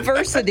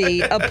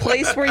 University, a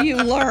place where you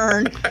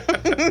learn.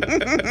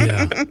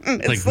 Yeah,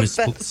 like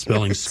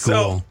misspelling school.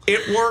 So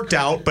it worked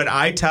out, but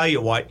I tell you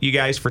what, you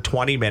guys, for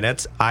 20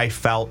 minutes, I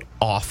felt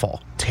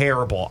awful,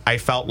 terrible. I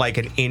felt like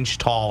an inch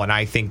tall, and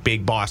I think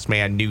Big Boss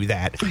Man knew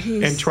that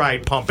and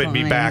tried pumping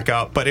me back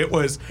up. But it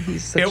was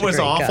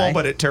awful, guy.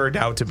 but it turned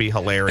out to be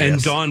hilarious.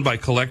 And Dawn, by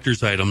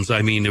collector's items,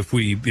 I mean, if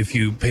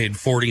you paid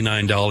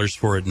 $49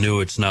 for it new,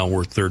 it's now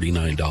worth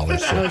 $39.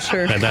 So, Oh,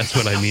 sure. and that's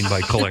what I mean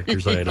by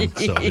collector's items.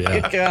 So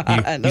yeah,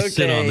 God, you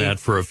sit on okay. that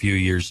for a few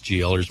years,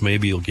 GLers.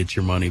 Maybe you'll get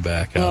your money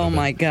back out Oh, of it.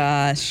 my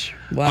gosh.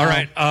 Wow. All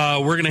right,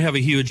 we're going to have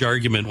a huge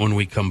argument when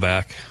we come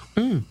back.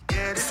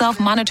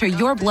 Self-monitor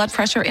your blood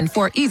pressure in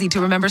 4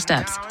 easy-to-remember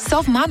steps.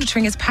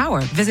 Self-monitoring is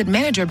power. Visit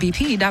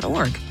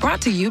managerbp.org.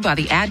 Brought to you by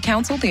the Ad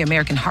Council, the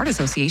American Heart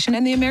Association,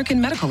 and the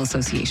American Medical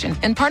Association,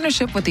 in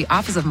partnership with the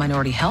Office of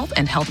Minority Health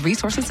and Health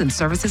Resources and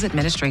Services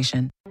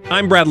Administration.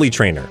 I'm Bradley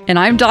Trainer. And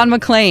I'm Don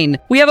McClain.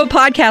 We have a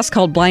podcast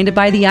called Blinded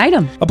by the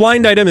Item. A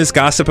blind item is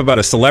gossip about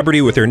a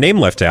celebrity with their name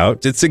left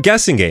out. It's a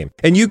guessing game,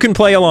 and you can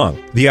play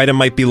along. The item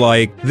might be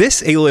like,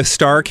 this A-list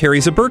star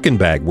carries a Birkin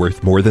bag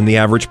worth more than the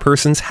average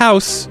person's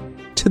house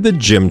to the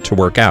gym to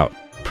work out.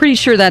 Pretty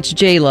sure that's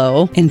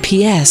J-Lo. And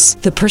P.S.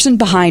 the person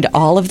behind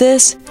all of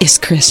this is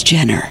Kris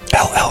Jenner,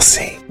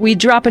 LLC. We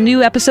drop a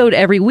new episode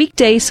every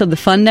weekday so the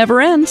fun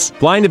never ends.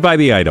 Blinded by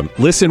the Item.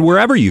 Listen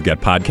wherever you get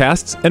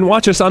podcasts and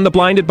watch us on the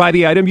Blinded by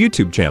the Item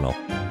YouTube channel.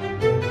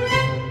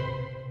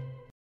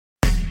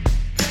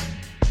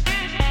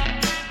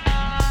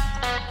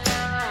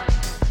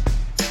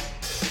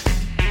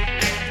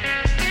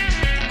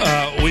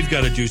 We've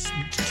got to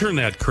turn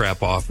that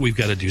crap off. We've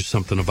got to do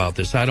something about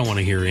this. I don't want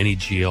to hear any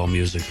GL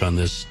music on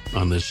this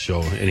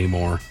show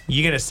anymore.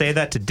 You gonna say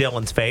that to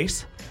Dylan's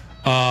face?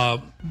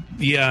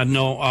 Yeah,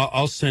 no,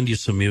 I'll send you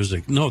some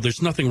music. No,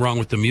 there's nothing wrong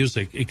with the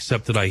music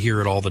except that I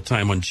hear it all the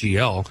time on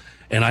GL,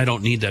 and I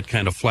don't need that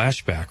kind of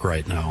flashback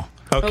right now.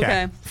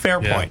 Okay.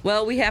 Fair Yeah. point.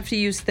 Well, we have to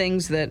use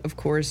things that, of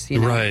course, you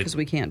know, Right. because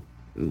we can't.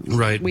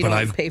 Right, We but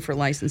don't pay for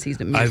licensees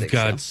to music. I've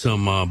got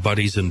some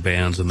buddies in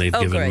bands, and they've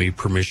given great. me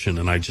permission,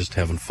 and I just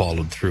haven't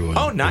followed through. And,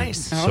 Oh, nice.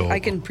 So I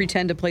can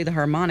pretend to play the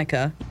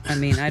harmonica. I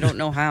mean, I don't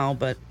know how,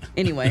 but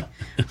anyway.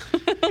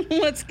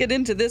 Let's get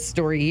into this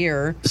story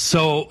here.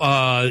 So,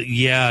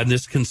 yeah, and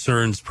this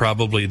concerns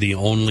probably the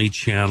only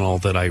channel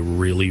that I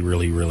really,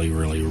 really, really,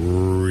 really,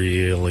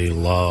 really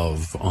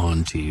love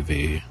on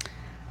TV.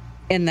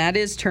 And that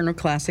is Turner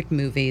Classic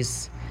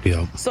Movies.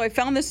 Yeah. So I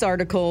found this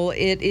article.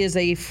 It is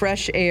a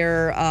fresh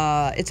air.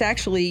 It's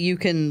actually, you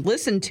can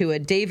listen to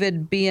it.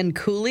 David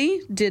Bianculli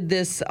did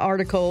this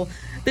article.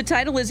 The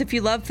title is, If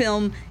You Love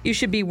Film, You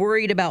Should Be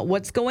Worried About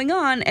What's Going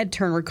On at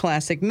Turner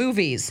Classic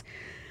Movies.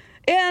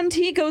 And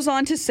he goes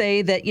on to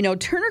say that, you know,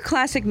 Turner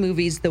Classic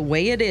Movies, the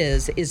way it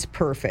is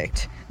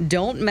perfect.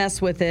 Don't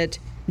mess with it.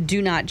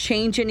 Do not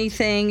change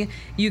anything.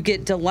 You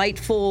get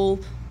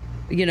delightful,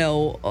 you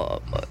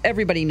know,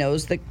 everybody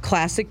knows the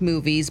classic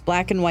movies,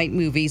 black and white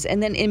movies,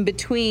 and then in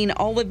between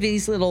all of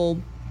these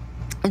little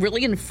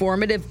really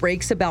informative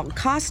breaks about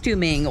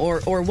costuming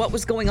or what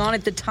was going on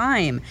at the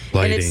time.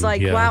 Lighting, and it's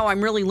like, yeah. wow,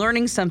 I'm really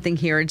learning something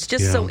here. It's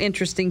just so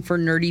interesting for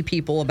nerdy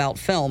people about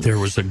film. There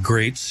was a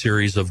great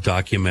series of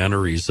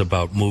documentaries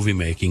about movie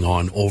making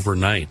on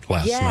overnight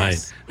last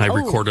night. I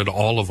recorded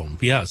all of them.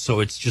 Yeah,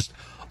 so it's just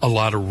a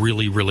lot of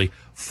really, really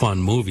fun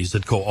movies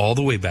that go all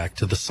the way back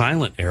to the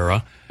silent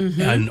era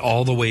and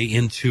all the way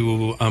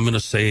into, I'm going to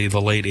say,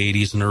 the late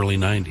 80s and early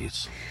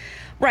 90s.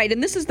 Right,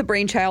 and this is the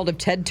brainchild of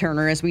Ted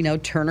Turner, as we know,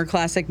 Turner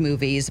Classic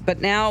Movies.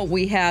 But now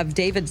we have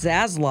David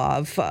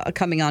Zaslav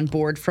coming on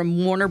board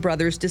from Warner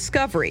Brothers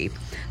Discovery.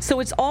 So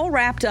it's all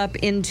wrapped up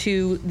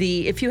into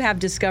if you have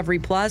Discovery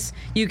Plus,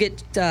 you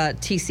get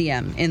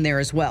TCM in there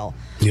as well.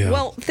 Yeah.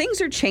 Well,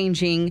 things are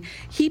changing.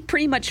 He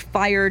pretty much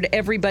fired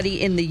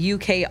everybody in the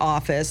UK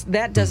office.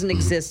 That doesn't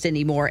exist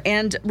anymore,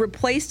 and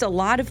replaced a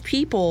lot of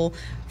people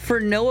for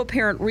no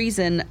apparent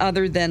reason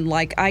other than,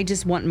 like, I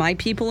just want my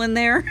people in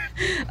there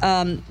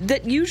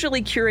that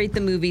usually curate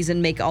the movies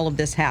and make all of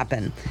this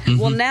happen.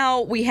 Well,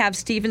 now we have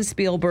Steven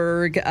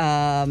Spielberg,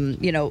 Ben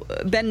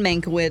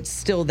Mankiewicz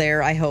still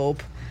there, I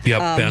hope. Yep,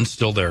 Ben's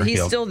still there.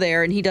 He's still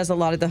there, and he does a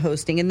lot of the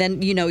hosting. And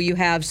then, you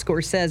have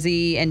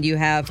Scorsese, and you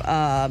have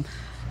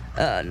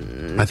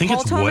I think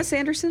Paul Thomas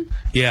Anderson?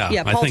 Yeah,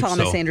 Paul I think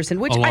Thomas so. Anderson,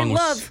 which I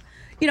love.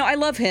 I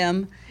love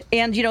him.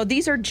 And,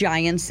 these are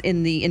giants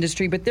in the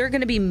industry, but they're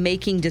going to be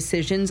making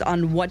decisions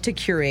on what to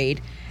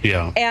curate.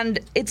 Yeah. And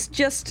it's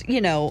just,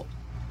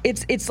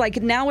 it's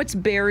like now it's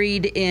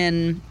buried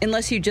in,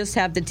 unless you just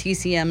have the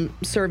TCM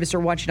service or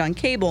watch it on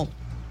cable,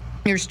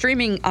 your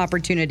streaming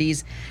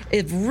opportunities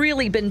have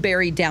really been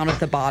buried down at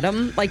the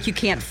bottom. Like, you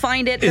can't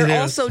find it.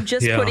 They're also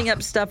just putting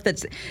up stuff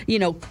that's,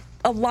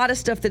 a lot of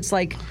stuff that's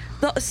like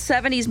the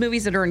 70s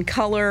movies that are in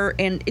color,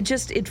 and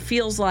it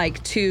feels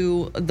like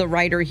to the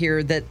writer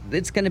here that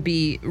it's going to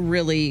be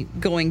really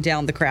going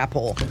down the crap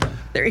hole.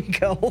 There you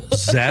go.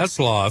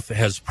 Zaslav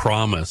has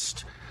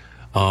promised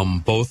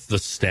both the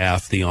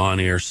staff, the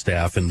on-air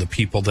staff, and the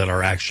people that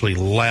are actually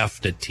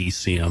left at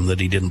TCM that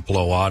he didn't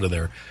blow out of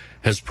there,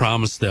 has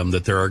promised them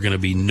that there are going to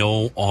be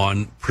no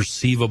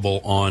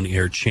perceivable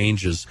on-air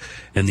changes,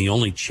 and the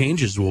only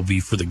changes will be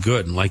for the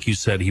good. And like you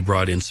said, he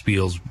brought in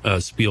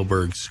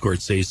Spielberg,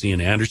 Scorsese,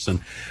 and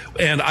Anderson.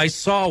 And I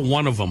saw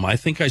one of them. I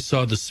think I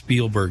saw the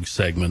Spielberg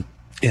segment,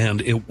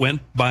 and it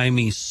went by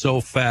me so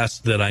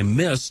fast that I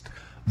missed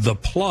the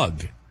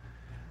plug.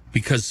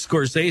 Because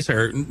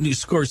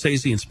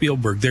Scorsese and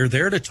Spielberg, they're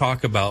there to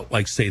talk about,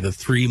 like, say, the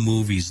 3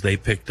 movies they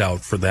picked out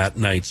for that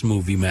night's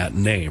movie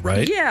matinee,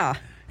 right? Yeah.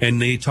 And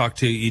they're talking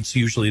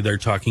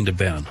to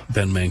Ben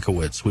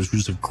Mankiewicz,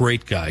 who's a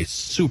great guy,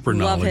 super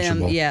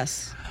knowledgeable. Love him,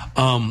 yes.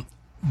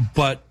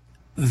 But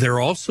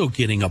they're also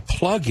getting a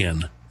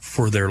plug-in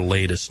for their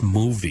latest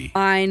movie.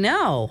 I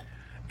know.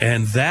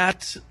 And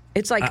that...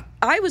 It's like,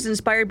 I was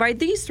inspired by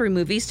these 3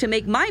 movies to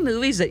make my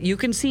movies that you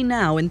can see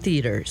now in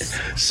theaters.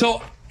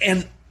 So,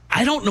 and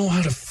I don't know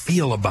how to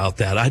feel about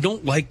that. I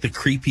don't like the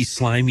creepy,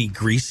 slimy,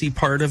 greasy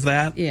part of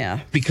that.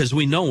 Yeah. Because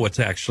we know what's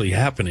actually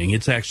happening.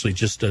 It's actually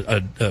just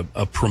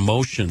a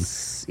promotion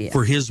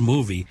for his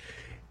movie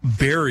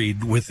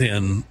buried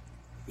within,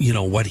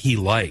 what he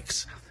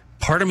likes.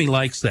 Part of me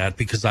likes that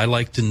because I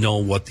like to know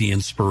what the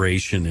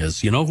inspiration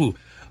is.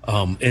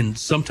 And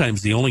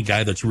sometimes the only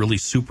guy that's really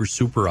super,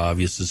 super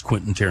obvious is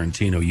Quentin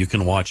Tarantino. You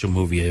can watch a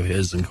movie of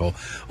his and go,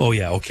 oh,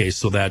 yeah, okay,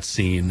 so that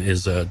scene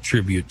is a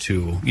tribute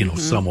to,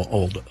 some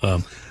old.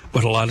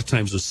 But a lot of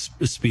times with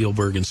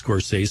Spielberg and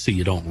Scorsese,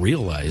 you don't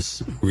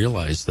realize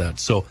that.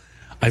 So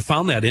I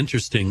found that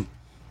interesting.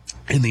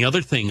 And the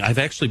other thing, I've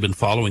actually been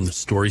following the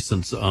story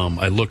since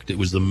I looked. It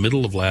was the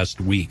middle of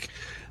last week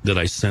that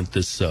I sent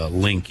this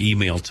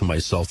email to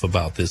myself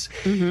about this.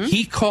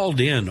 He called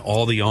in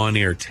all the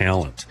on-air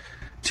talent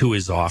to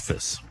his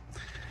office,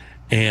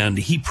 and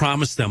he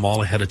promised them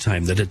all ahead of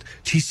time that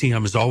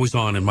TCM is always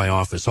on in my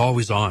office,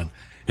 always on.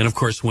 And of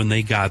course, when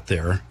they got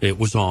there, it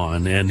was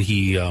on, and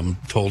he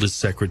told his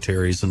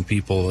secretaries and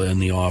people in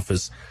the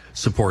office,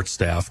 support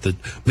staff, that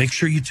make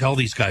sure you tell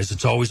these guys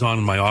it's always on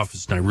in my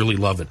office, and I really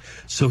love it.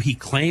 So he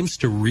claims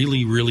to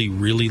really, really,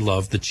 really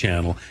love the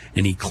channel,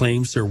 and he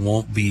claims there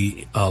won't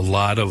be a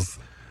lot of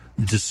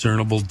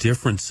discernible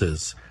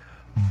differences,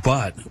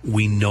 but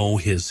we know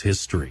his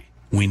history.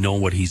 We know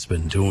what he's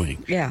been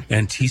doing. Yeah.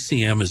 And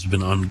TCM has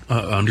been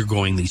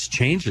undergoing these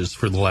changes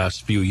for the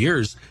last few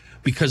years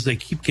because they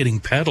keep getting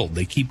peddled.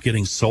 They keep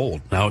getting sold.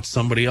 Now it's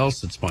somebody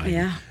else that's buying.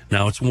 Yeah.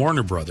 Now it's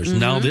Warner Brothers.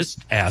 Now this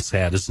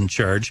asshat is in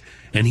charge,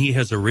 and he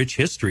has a rich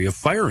history of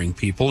firing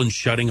people and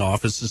shutting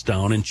offices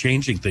down and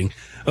changing things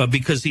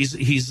because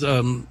he's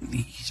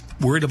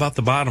worried about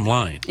the bottom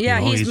line.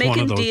 Yeah, he's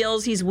making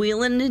deals. He's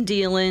wheeling and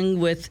dealing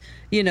with,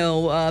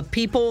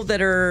 people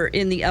that are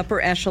in the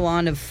upper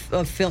echelon of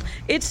film.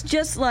 It's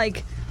just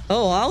like,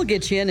 oh, I'll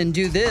get you in and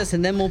do this,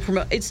 and then we'll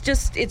promote.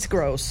 It's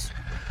gross.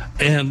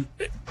 And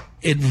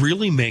it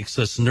really makes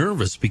us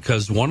nervous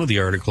because one of the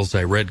articles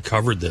I read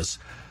covered this.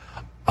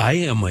 I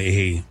am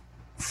a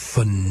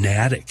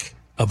fanatic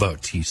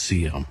about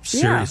TCM.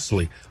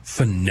 Seriously,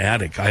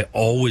 fanatic. I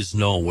always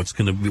know what's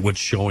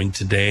showing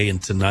today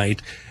and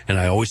tonight, and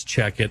I always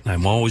check it, and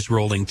I'm always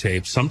rolling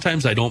tape.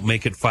 Sometimes I don't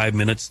make it 5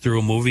 minutes through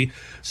a movie.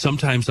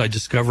 Sometimes I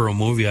discover a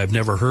movie I've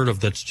never heard of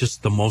that's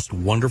just the most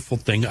wonderful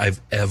thing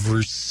I've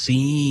ever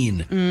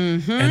seen.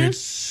 And it's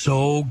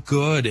so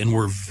good, and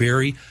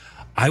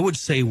I would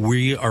say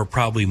we are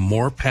probably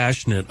more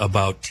passionate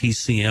about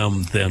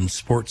TCM than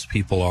sports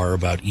people are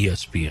about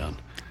ESPN.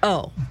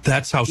 Oh.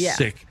 That's how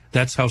sick,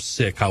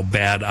 how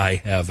bad I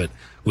have it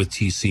with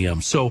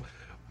TCM. So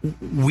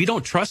we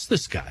don't trust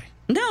this guy.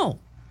 No,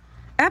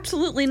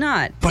 absolutely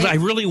not. But I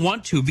really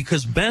want to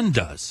because Ben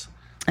does.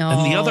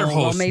 And the other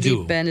hosts maybe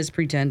do. Ben is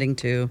pretending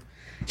to.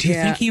 Do you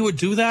think he would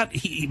do that?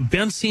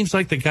 Ben seems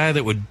like the guy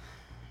that would.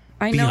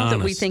 I know that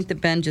we think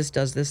that Ben just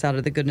does this out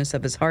of the goodness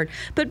of his heart,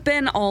 but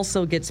Ben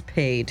also gets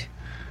paid.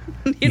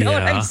 You know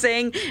what I'm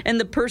saying? And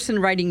the person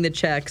writing the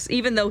checks,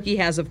 even though he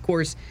has, of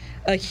course,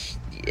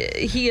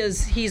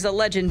 he's a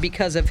legend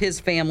because of his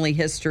family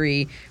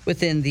history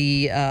within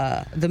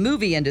the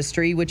movie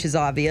industry, which is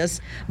obvious.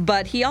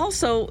 But he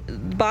also,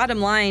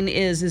 bottom line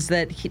is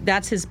that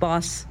that's his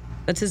boss.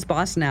 That's his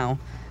boss now.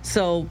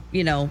 So,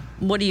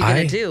 what are you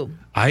going to do?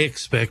 I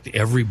expect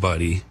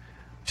everybody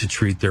to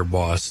treat their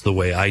boss the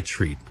way I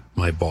treat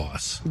my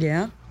boss.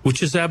 Yeah.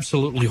 Which is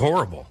absolutely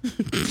horrible.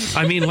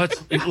 I mean, let's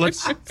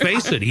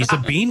face it. He's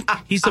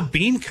a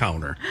bean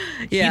counter.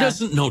 Yeah. He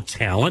doesn't know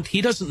talent. He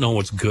doesn't know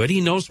what's good.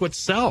 He knows what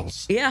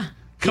sells. Yeah.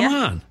 Come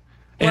on.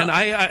 Well,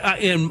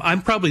 and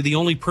I'm probably the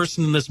only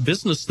person in this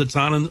business that's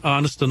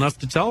honest enough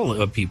to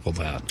tell people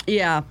that.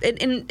 Yeah.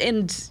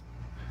 And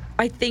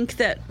I think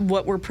that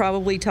what we're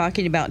probably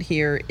talking about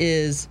here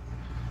is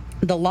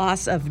the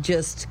loss of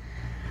just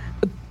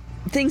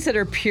things that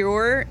are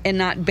pure and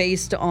not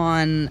based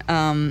on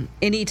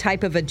any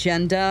type of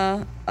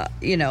agenda,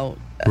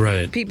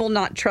 right. People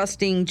not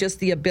trusting just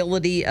the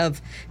ability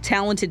of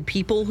talented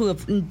people who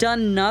have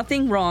done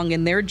nothing wrong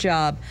in their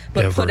job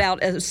but put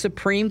out a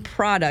supreme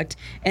product,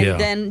 and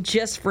then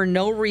just for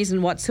no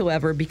reason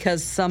whatsoever,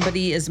 because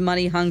somebody is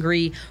money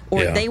hungry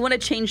or they want to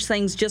change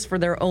things just for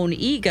their own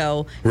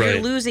ego,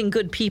 you're losing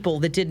good people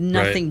that did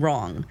nothing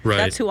wrong. Right.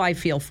 That's who I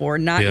feel for,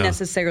 not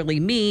necessarily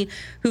me,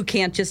 who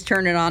can't just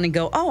turn it on and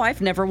go, oh,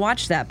 I've never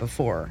watched that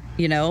before.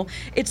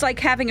 It's like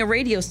having a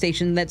radio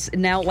station that's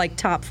now like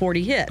top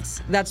 40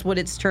 hits. That's what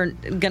it's going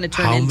to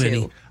turn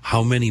into.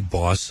 How many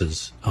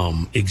bosses,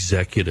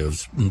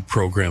 executives, and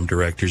program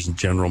directors and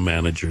general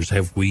managers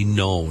have we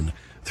known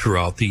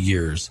throughout the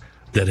years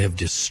that have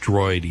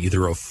destroyed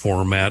either a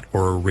format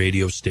or a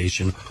radio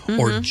station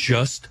or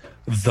just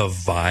the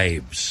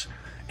vibes?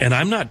 And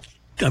I'm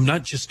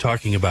not just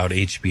talking about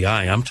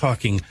HBI. I'm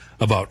talking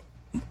about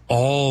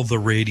all the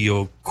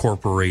radio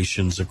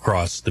corporations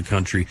across the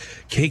country.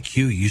 KQ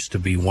used to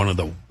be one of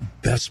the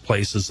best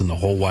places in the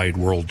whole wide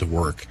world to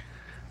work.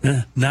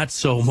 Not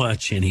so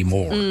much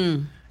anymore.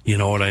 You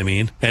know what I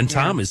mean? And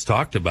Tom has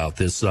talked about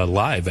this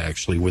live,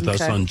 actually, with us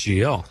on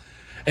GL.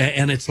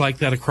 And it's like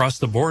that across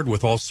the board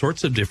with all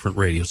sorts of different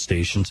radio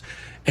stations.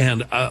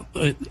 And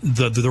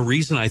the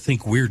reason I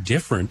think we're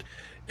different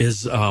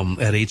is at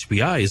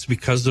HBI is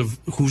because of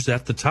who's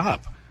at the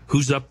top,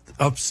 who's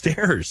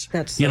upstairs.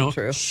 That's so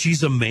true.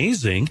 She's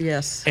amazing.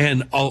 Yes.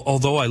 And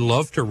although I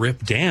love to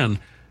rip Dan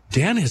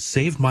has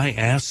saved my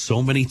ass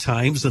so many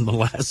times in the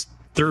last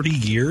 30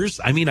 years.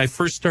 I mean, I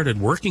first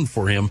started working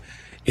for him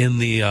in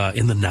the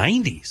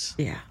 90s.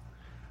 Yeah.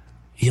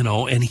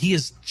 And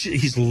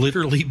he's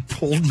literally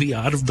pulled me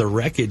out of the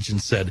wreckage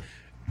and said,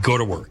 "Go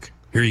to work.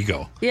 Here you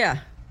go." Yeah.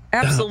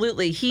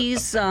 Absolutely.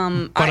 He's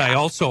but I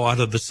also, out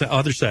of the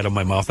other side of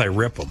my mouth, I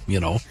rip him,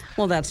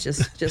 Well, that's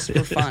just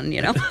for fun,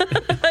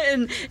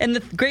 and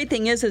the great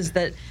thing is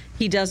that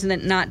he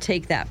doesn't not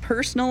take that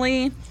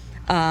personally.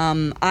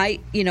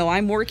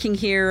 I'm working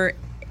here,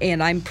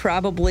 and I'm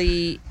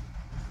probably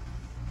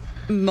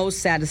most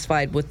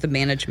satisfied with the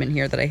management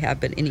here that I have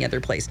been any other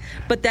place.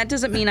 But that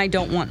doesn't mean I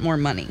don't want more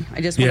money.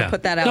 I just want to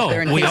put that out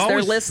there in case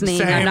they're listening.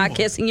 I'm not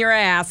kissing your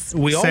ass.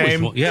 We always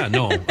will. Yeah,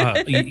 no.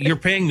 You're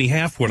paying me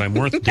half what I'm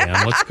worth, Dan.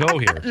 Let's go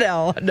here.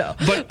 No.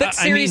 But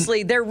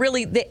seriously, they're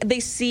really,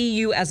 they see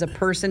you as a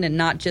person and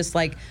not just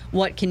like,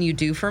 what can you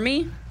do for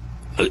me?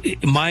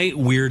 My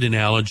weird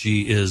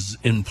analogy is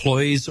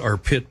employees are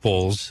pit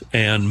bulls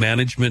and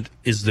management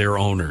is their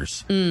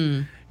owners.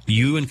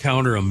 You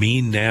encounter a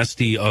mean,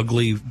 nasty,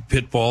 ugly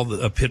pit bull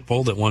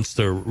that wants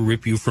to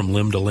rip you from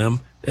limb to limb.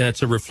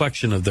 It's a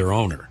reflection of their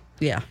owner.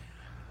 Yeah.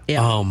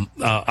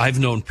 I've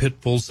known pit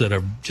bulls that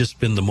have just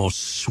been the most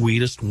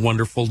sweetest,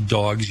 wonderful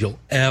dogs you'll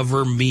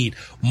ever meet.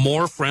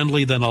 More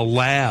friendly than a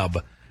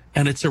lab.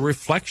 And it's a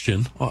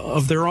reflection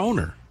of their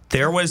owner.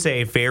 There was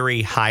a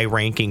very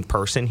high-ranking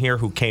person here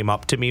who came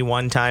up to me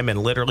one time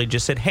and literally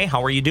just said, "Hey,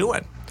 how are you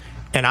doing?"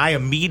 And I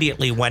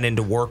immediately went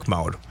into work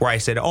mode where I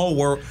said, "Oh,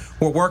 we're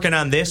working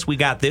on this. We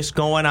got this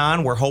going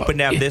on. We're hoping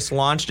to have this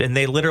launched." And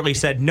they literally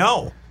said,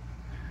 "No.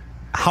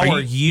 How are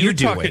you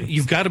doing?"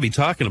 You've got to be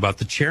talking about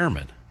the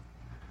chairman.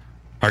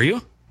 Are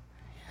you?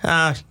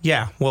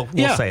 Yeah, we'll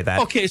say that.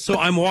 Okay, so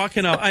I'm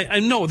walking out. I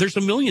know there's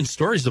a million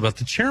stories about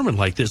the chairman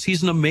like this.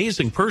 He's an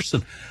amazing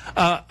person.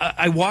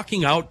 I'm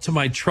walking out to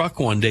my truck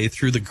one day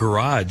through the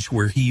garage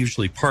where he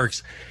usually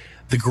parks.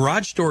 The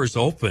garage door is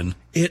open.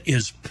 It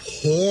is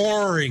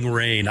pouring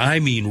rain. I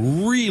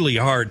mean, really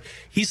hard.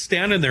 He's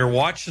standing there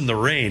watching the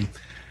rain.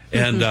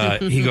 And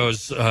he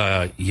goes,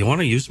 you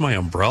want to use my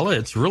umbrella?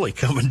 It's really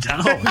coming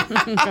down.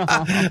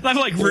 And I'm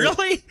like,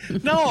 really?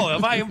 No,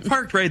 if I'm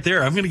parked right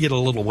there, I'm going to get a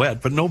little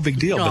wet, but no big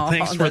deal. But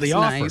thanks for the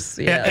offer. Nice.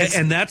 Yes.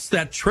 And that's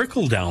that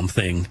trickle down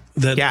thing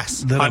that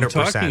I'm 100%.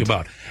 talking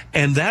about.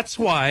 And that's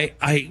why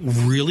I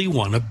really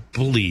want to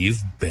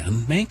believe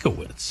Ben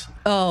Mankiewicz.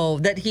 Oh,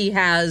 that he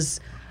has...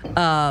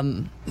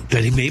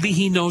 that maybe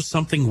he knows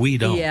something we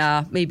don't.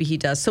 Yeah, maybe he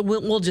does. So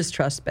we'll just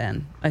trust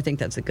Ben. I think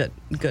that's a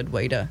good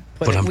way to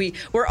put But it.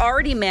 We're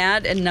already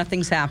mad and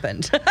nothing's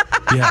happened.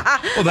 Yeah.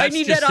 Well, I that's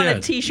need just that on it. a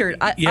T-shirt.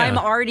 Yeah. I'm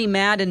already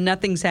mad and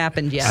nothing's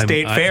happened yet.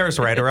 State Fair's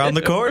right around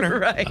the corner.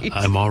 Right.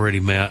 I'm already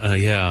mad.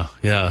 Yeah.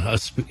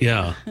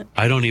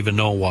 I don't even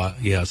know why.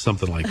 Yeah,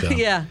 something like that.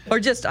 Yeah, or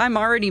just I'm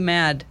already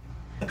mad.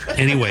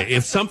 Anyway,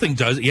 if something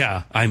does,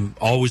 I'm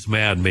always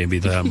mad. Maybe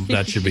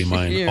that should be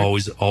mine. Yeah.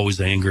 Always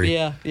angry.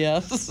 Yeah,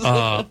 yes.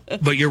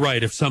 But you're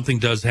right. If something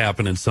does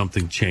happen and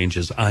something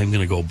changes, I'm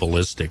going to go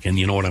ballistic. And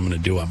you know what I'm going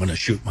to do? I'm going to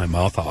shoot my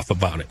mouth off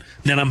about it.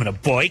 Then I'm going to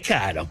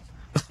boycott him.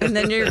 And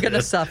then you're going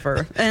to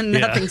suffer, and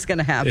nothing's going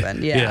to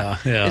happen. Yeah.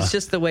 It's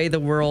just the way the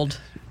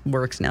world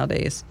works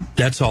nowadays.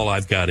 That's all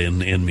I've got in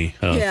me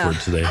for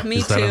today. Me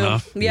Is that too.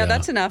 enough? Yeah,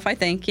 that's enough, I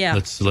think. Yeah.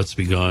 Let's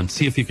be gone.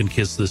 See if you can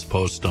kiss this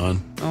post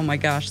on. Oh my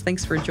gosh,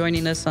 thanks for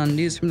joining us on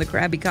News from the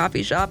Krabby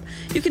Coffee Shop.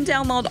 You can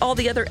download all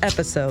the other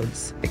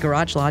episodes at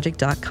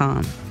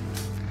garagelogic.com.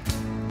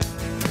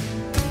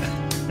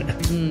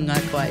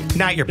 Not quite.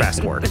 Not your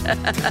best work.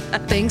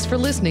 Thanks for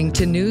listening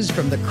to News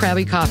from the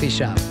Krabby Coffee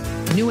Shop.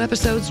 New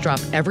episodes drop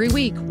every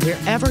week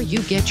wherever you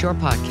get your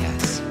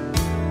podcasts.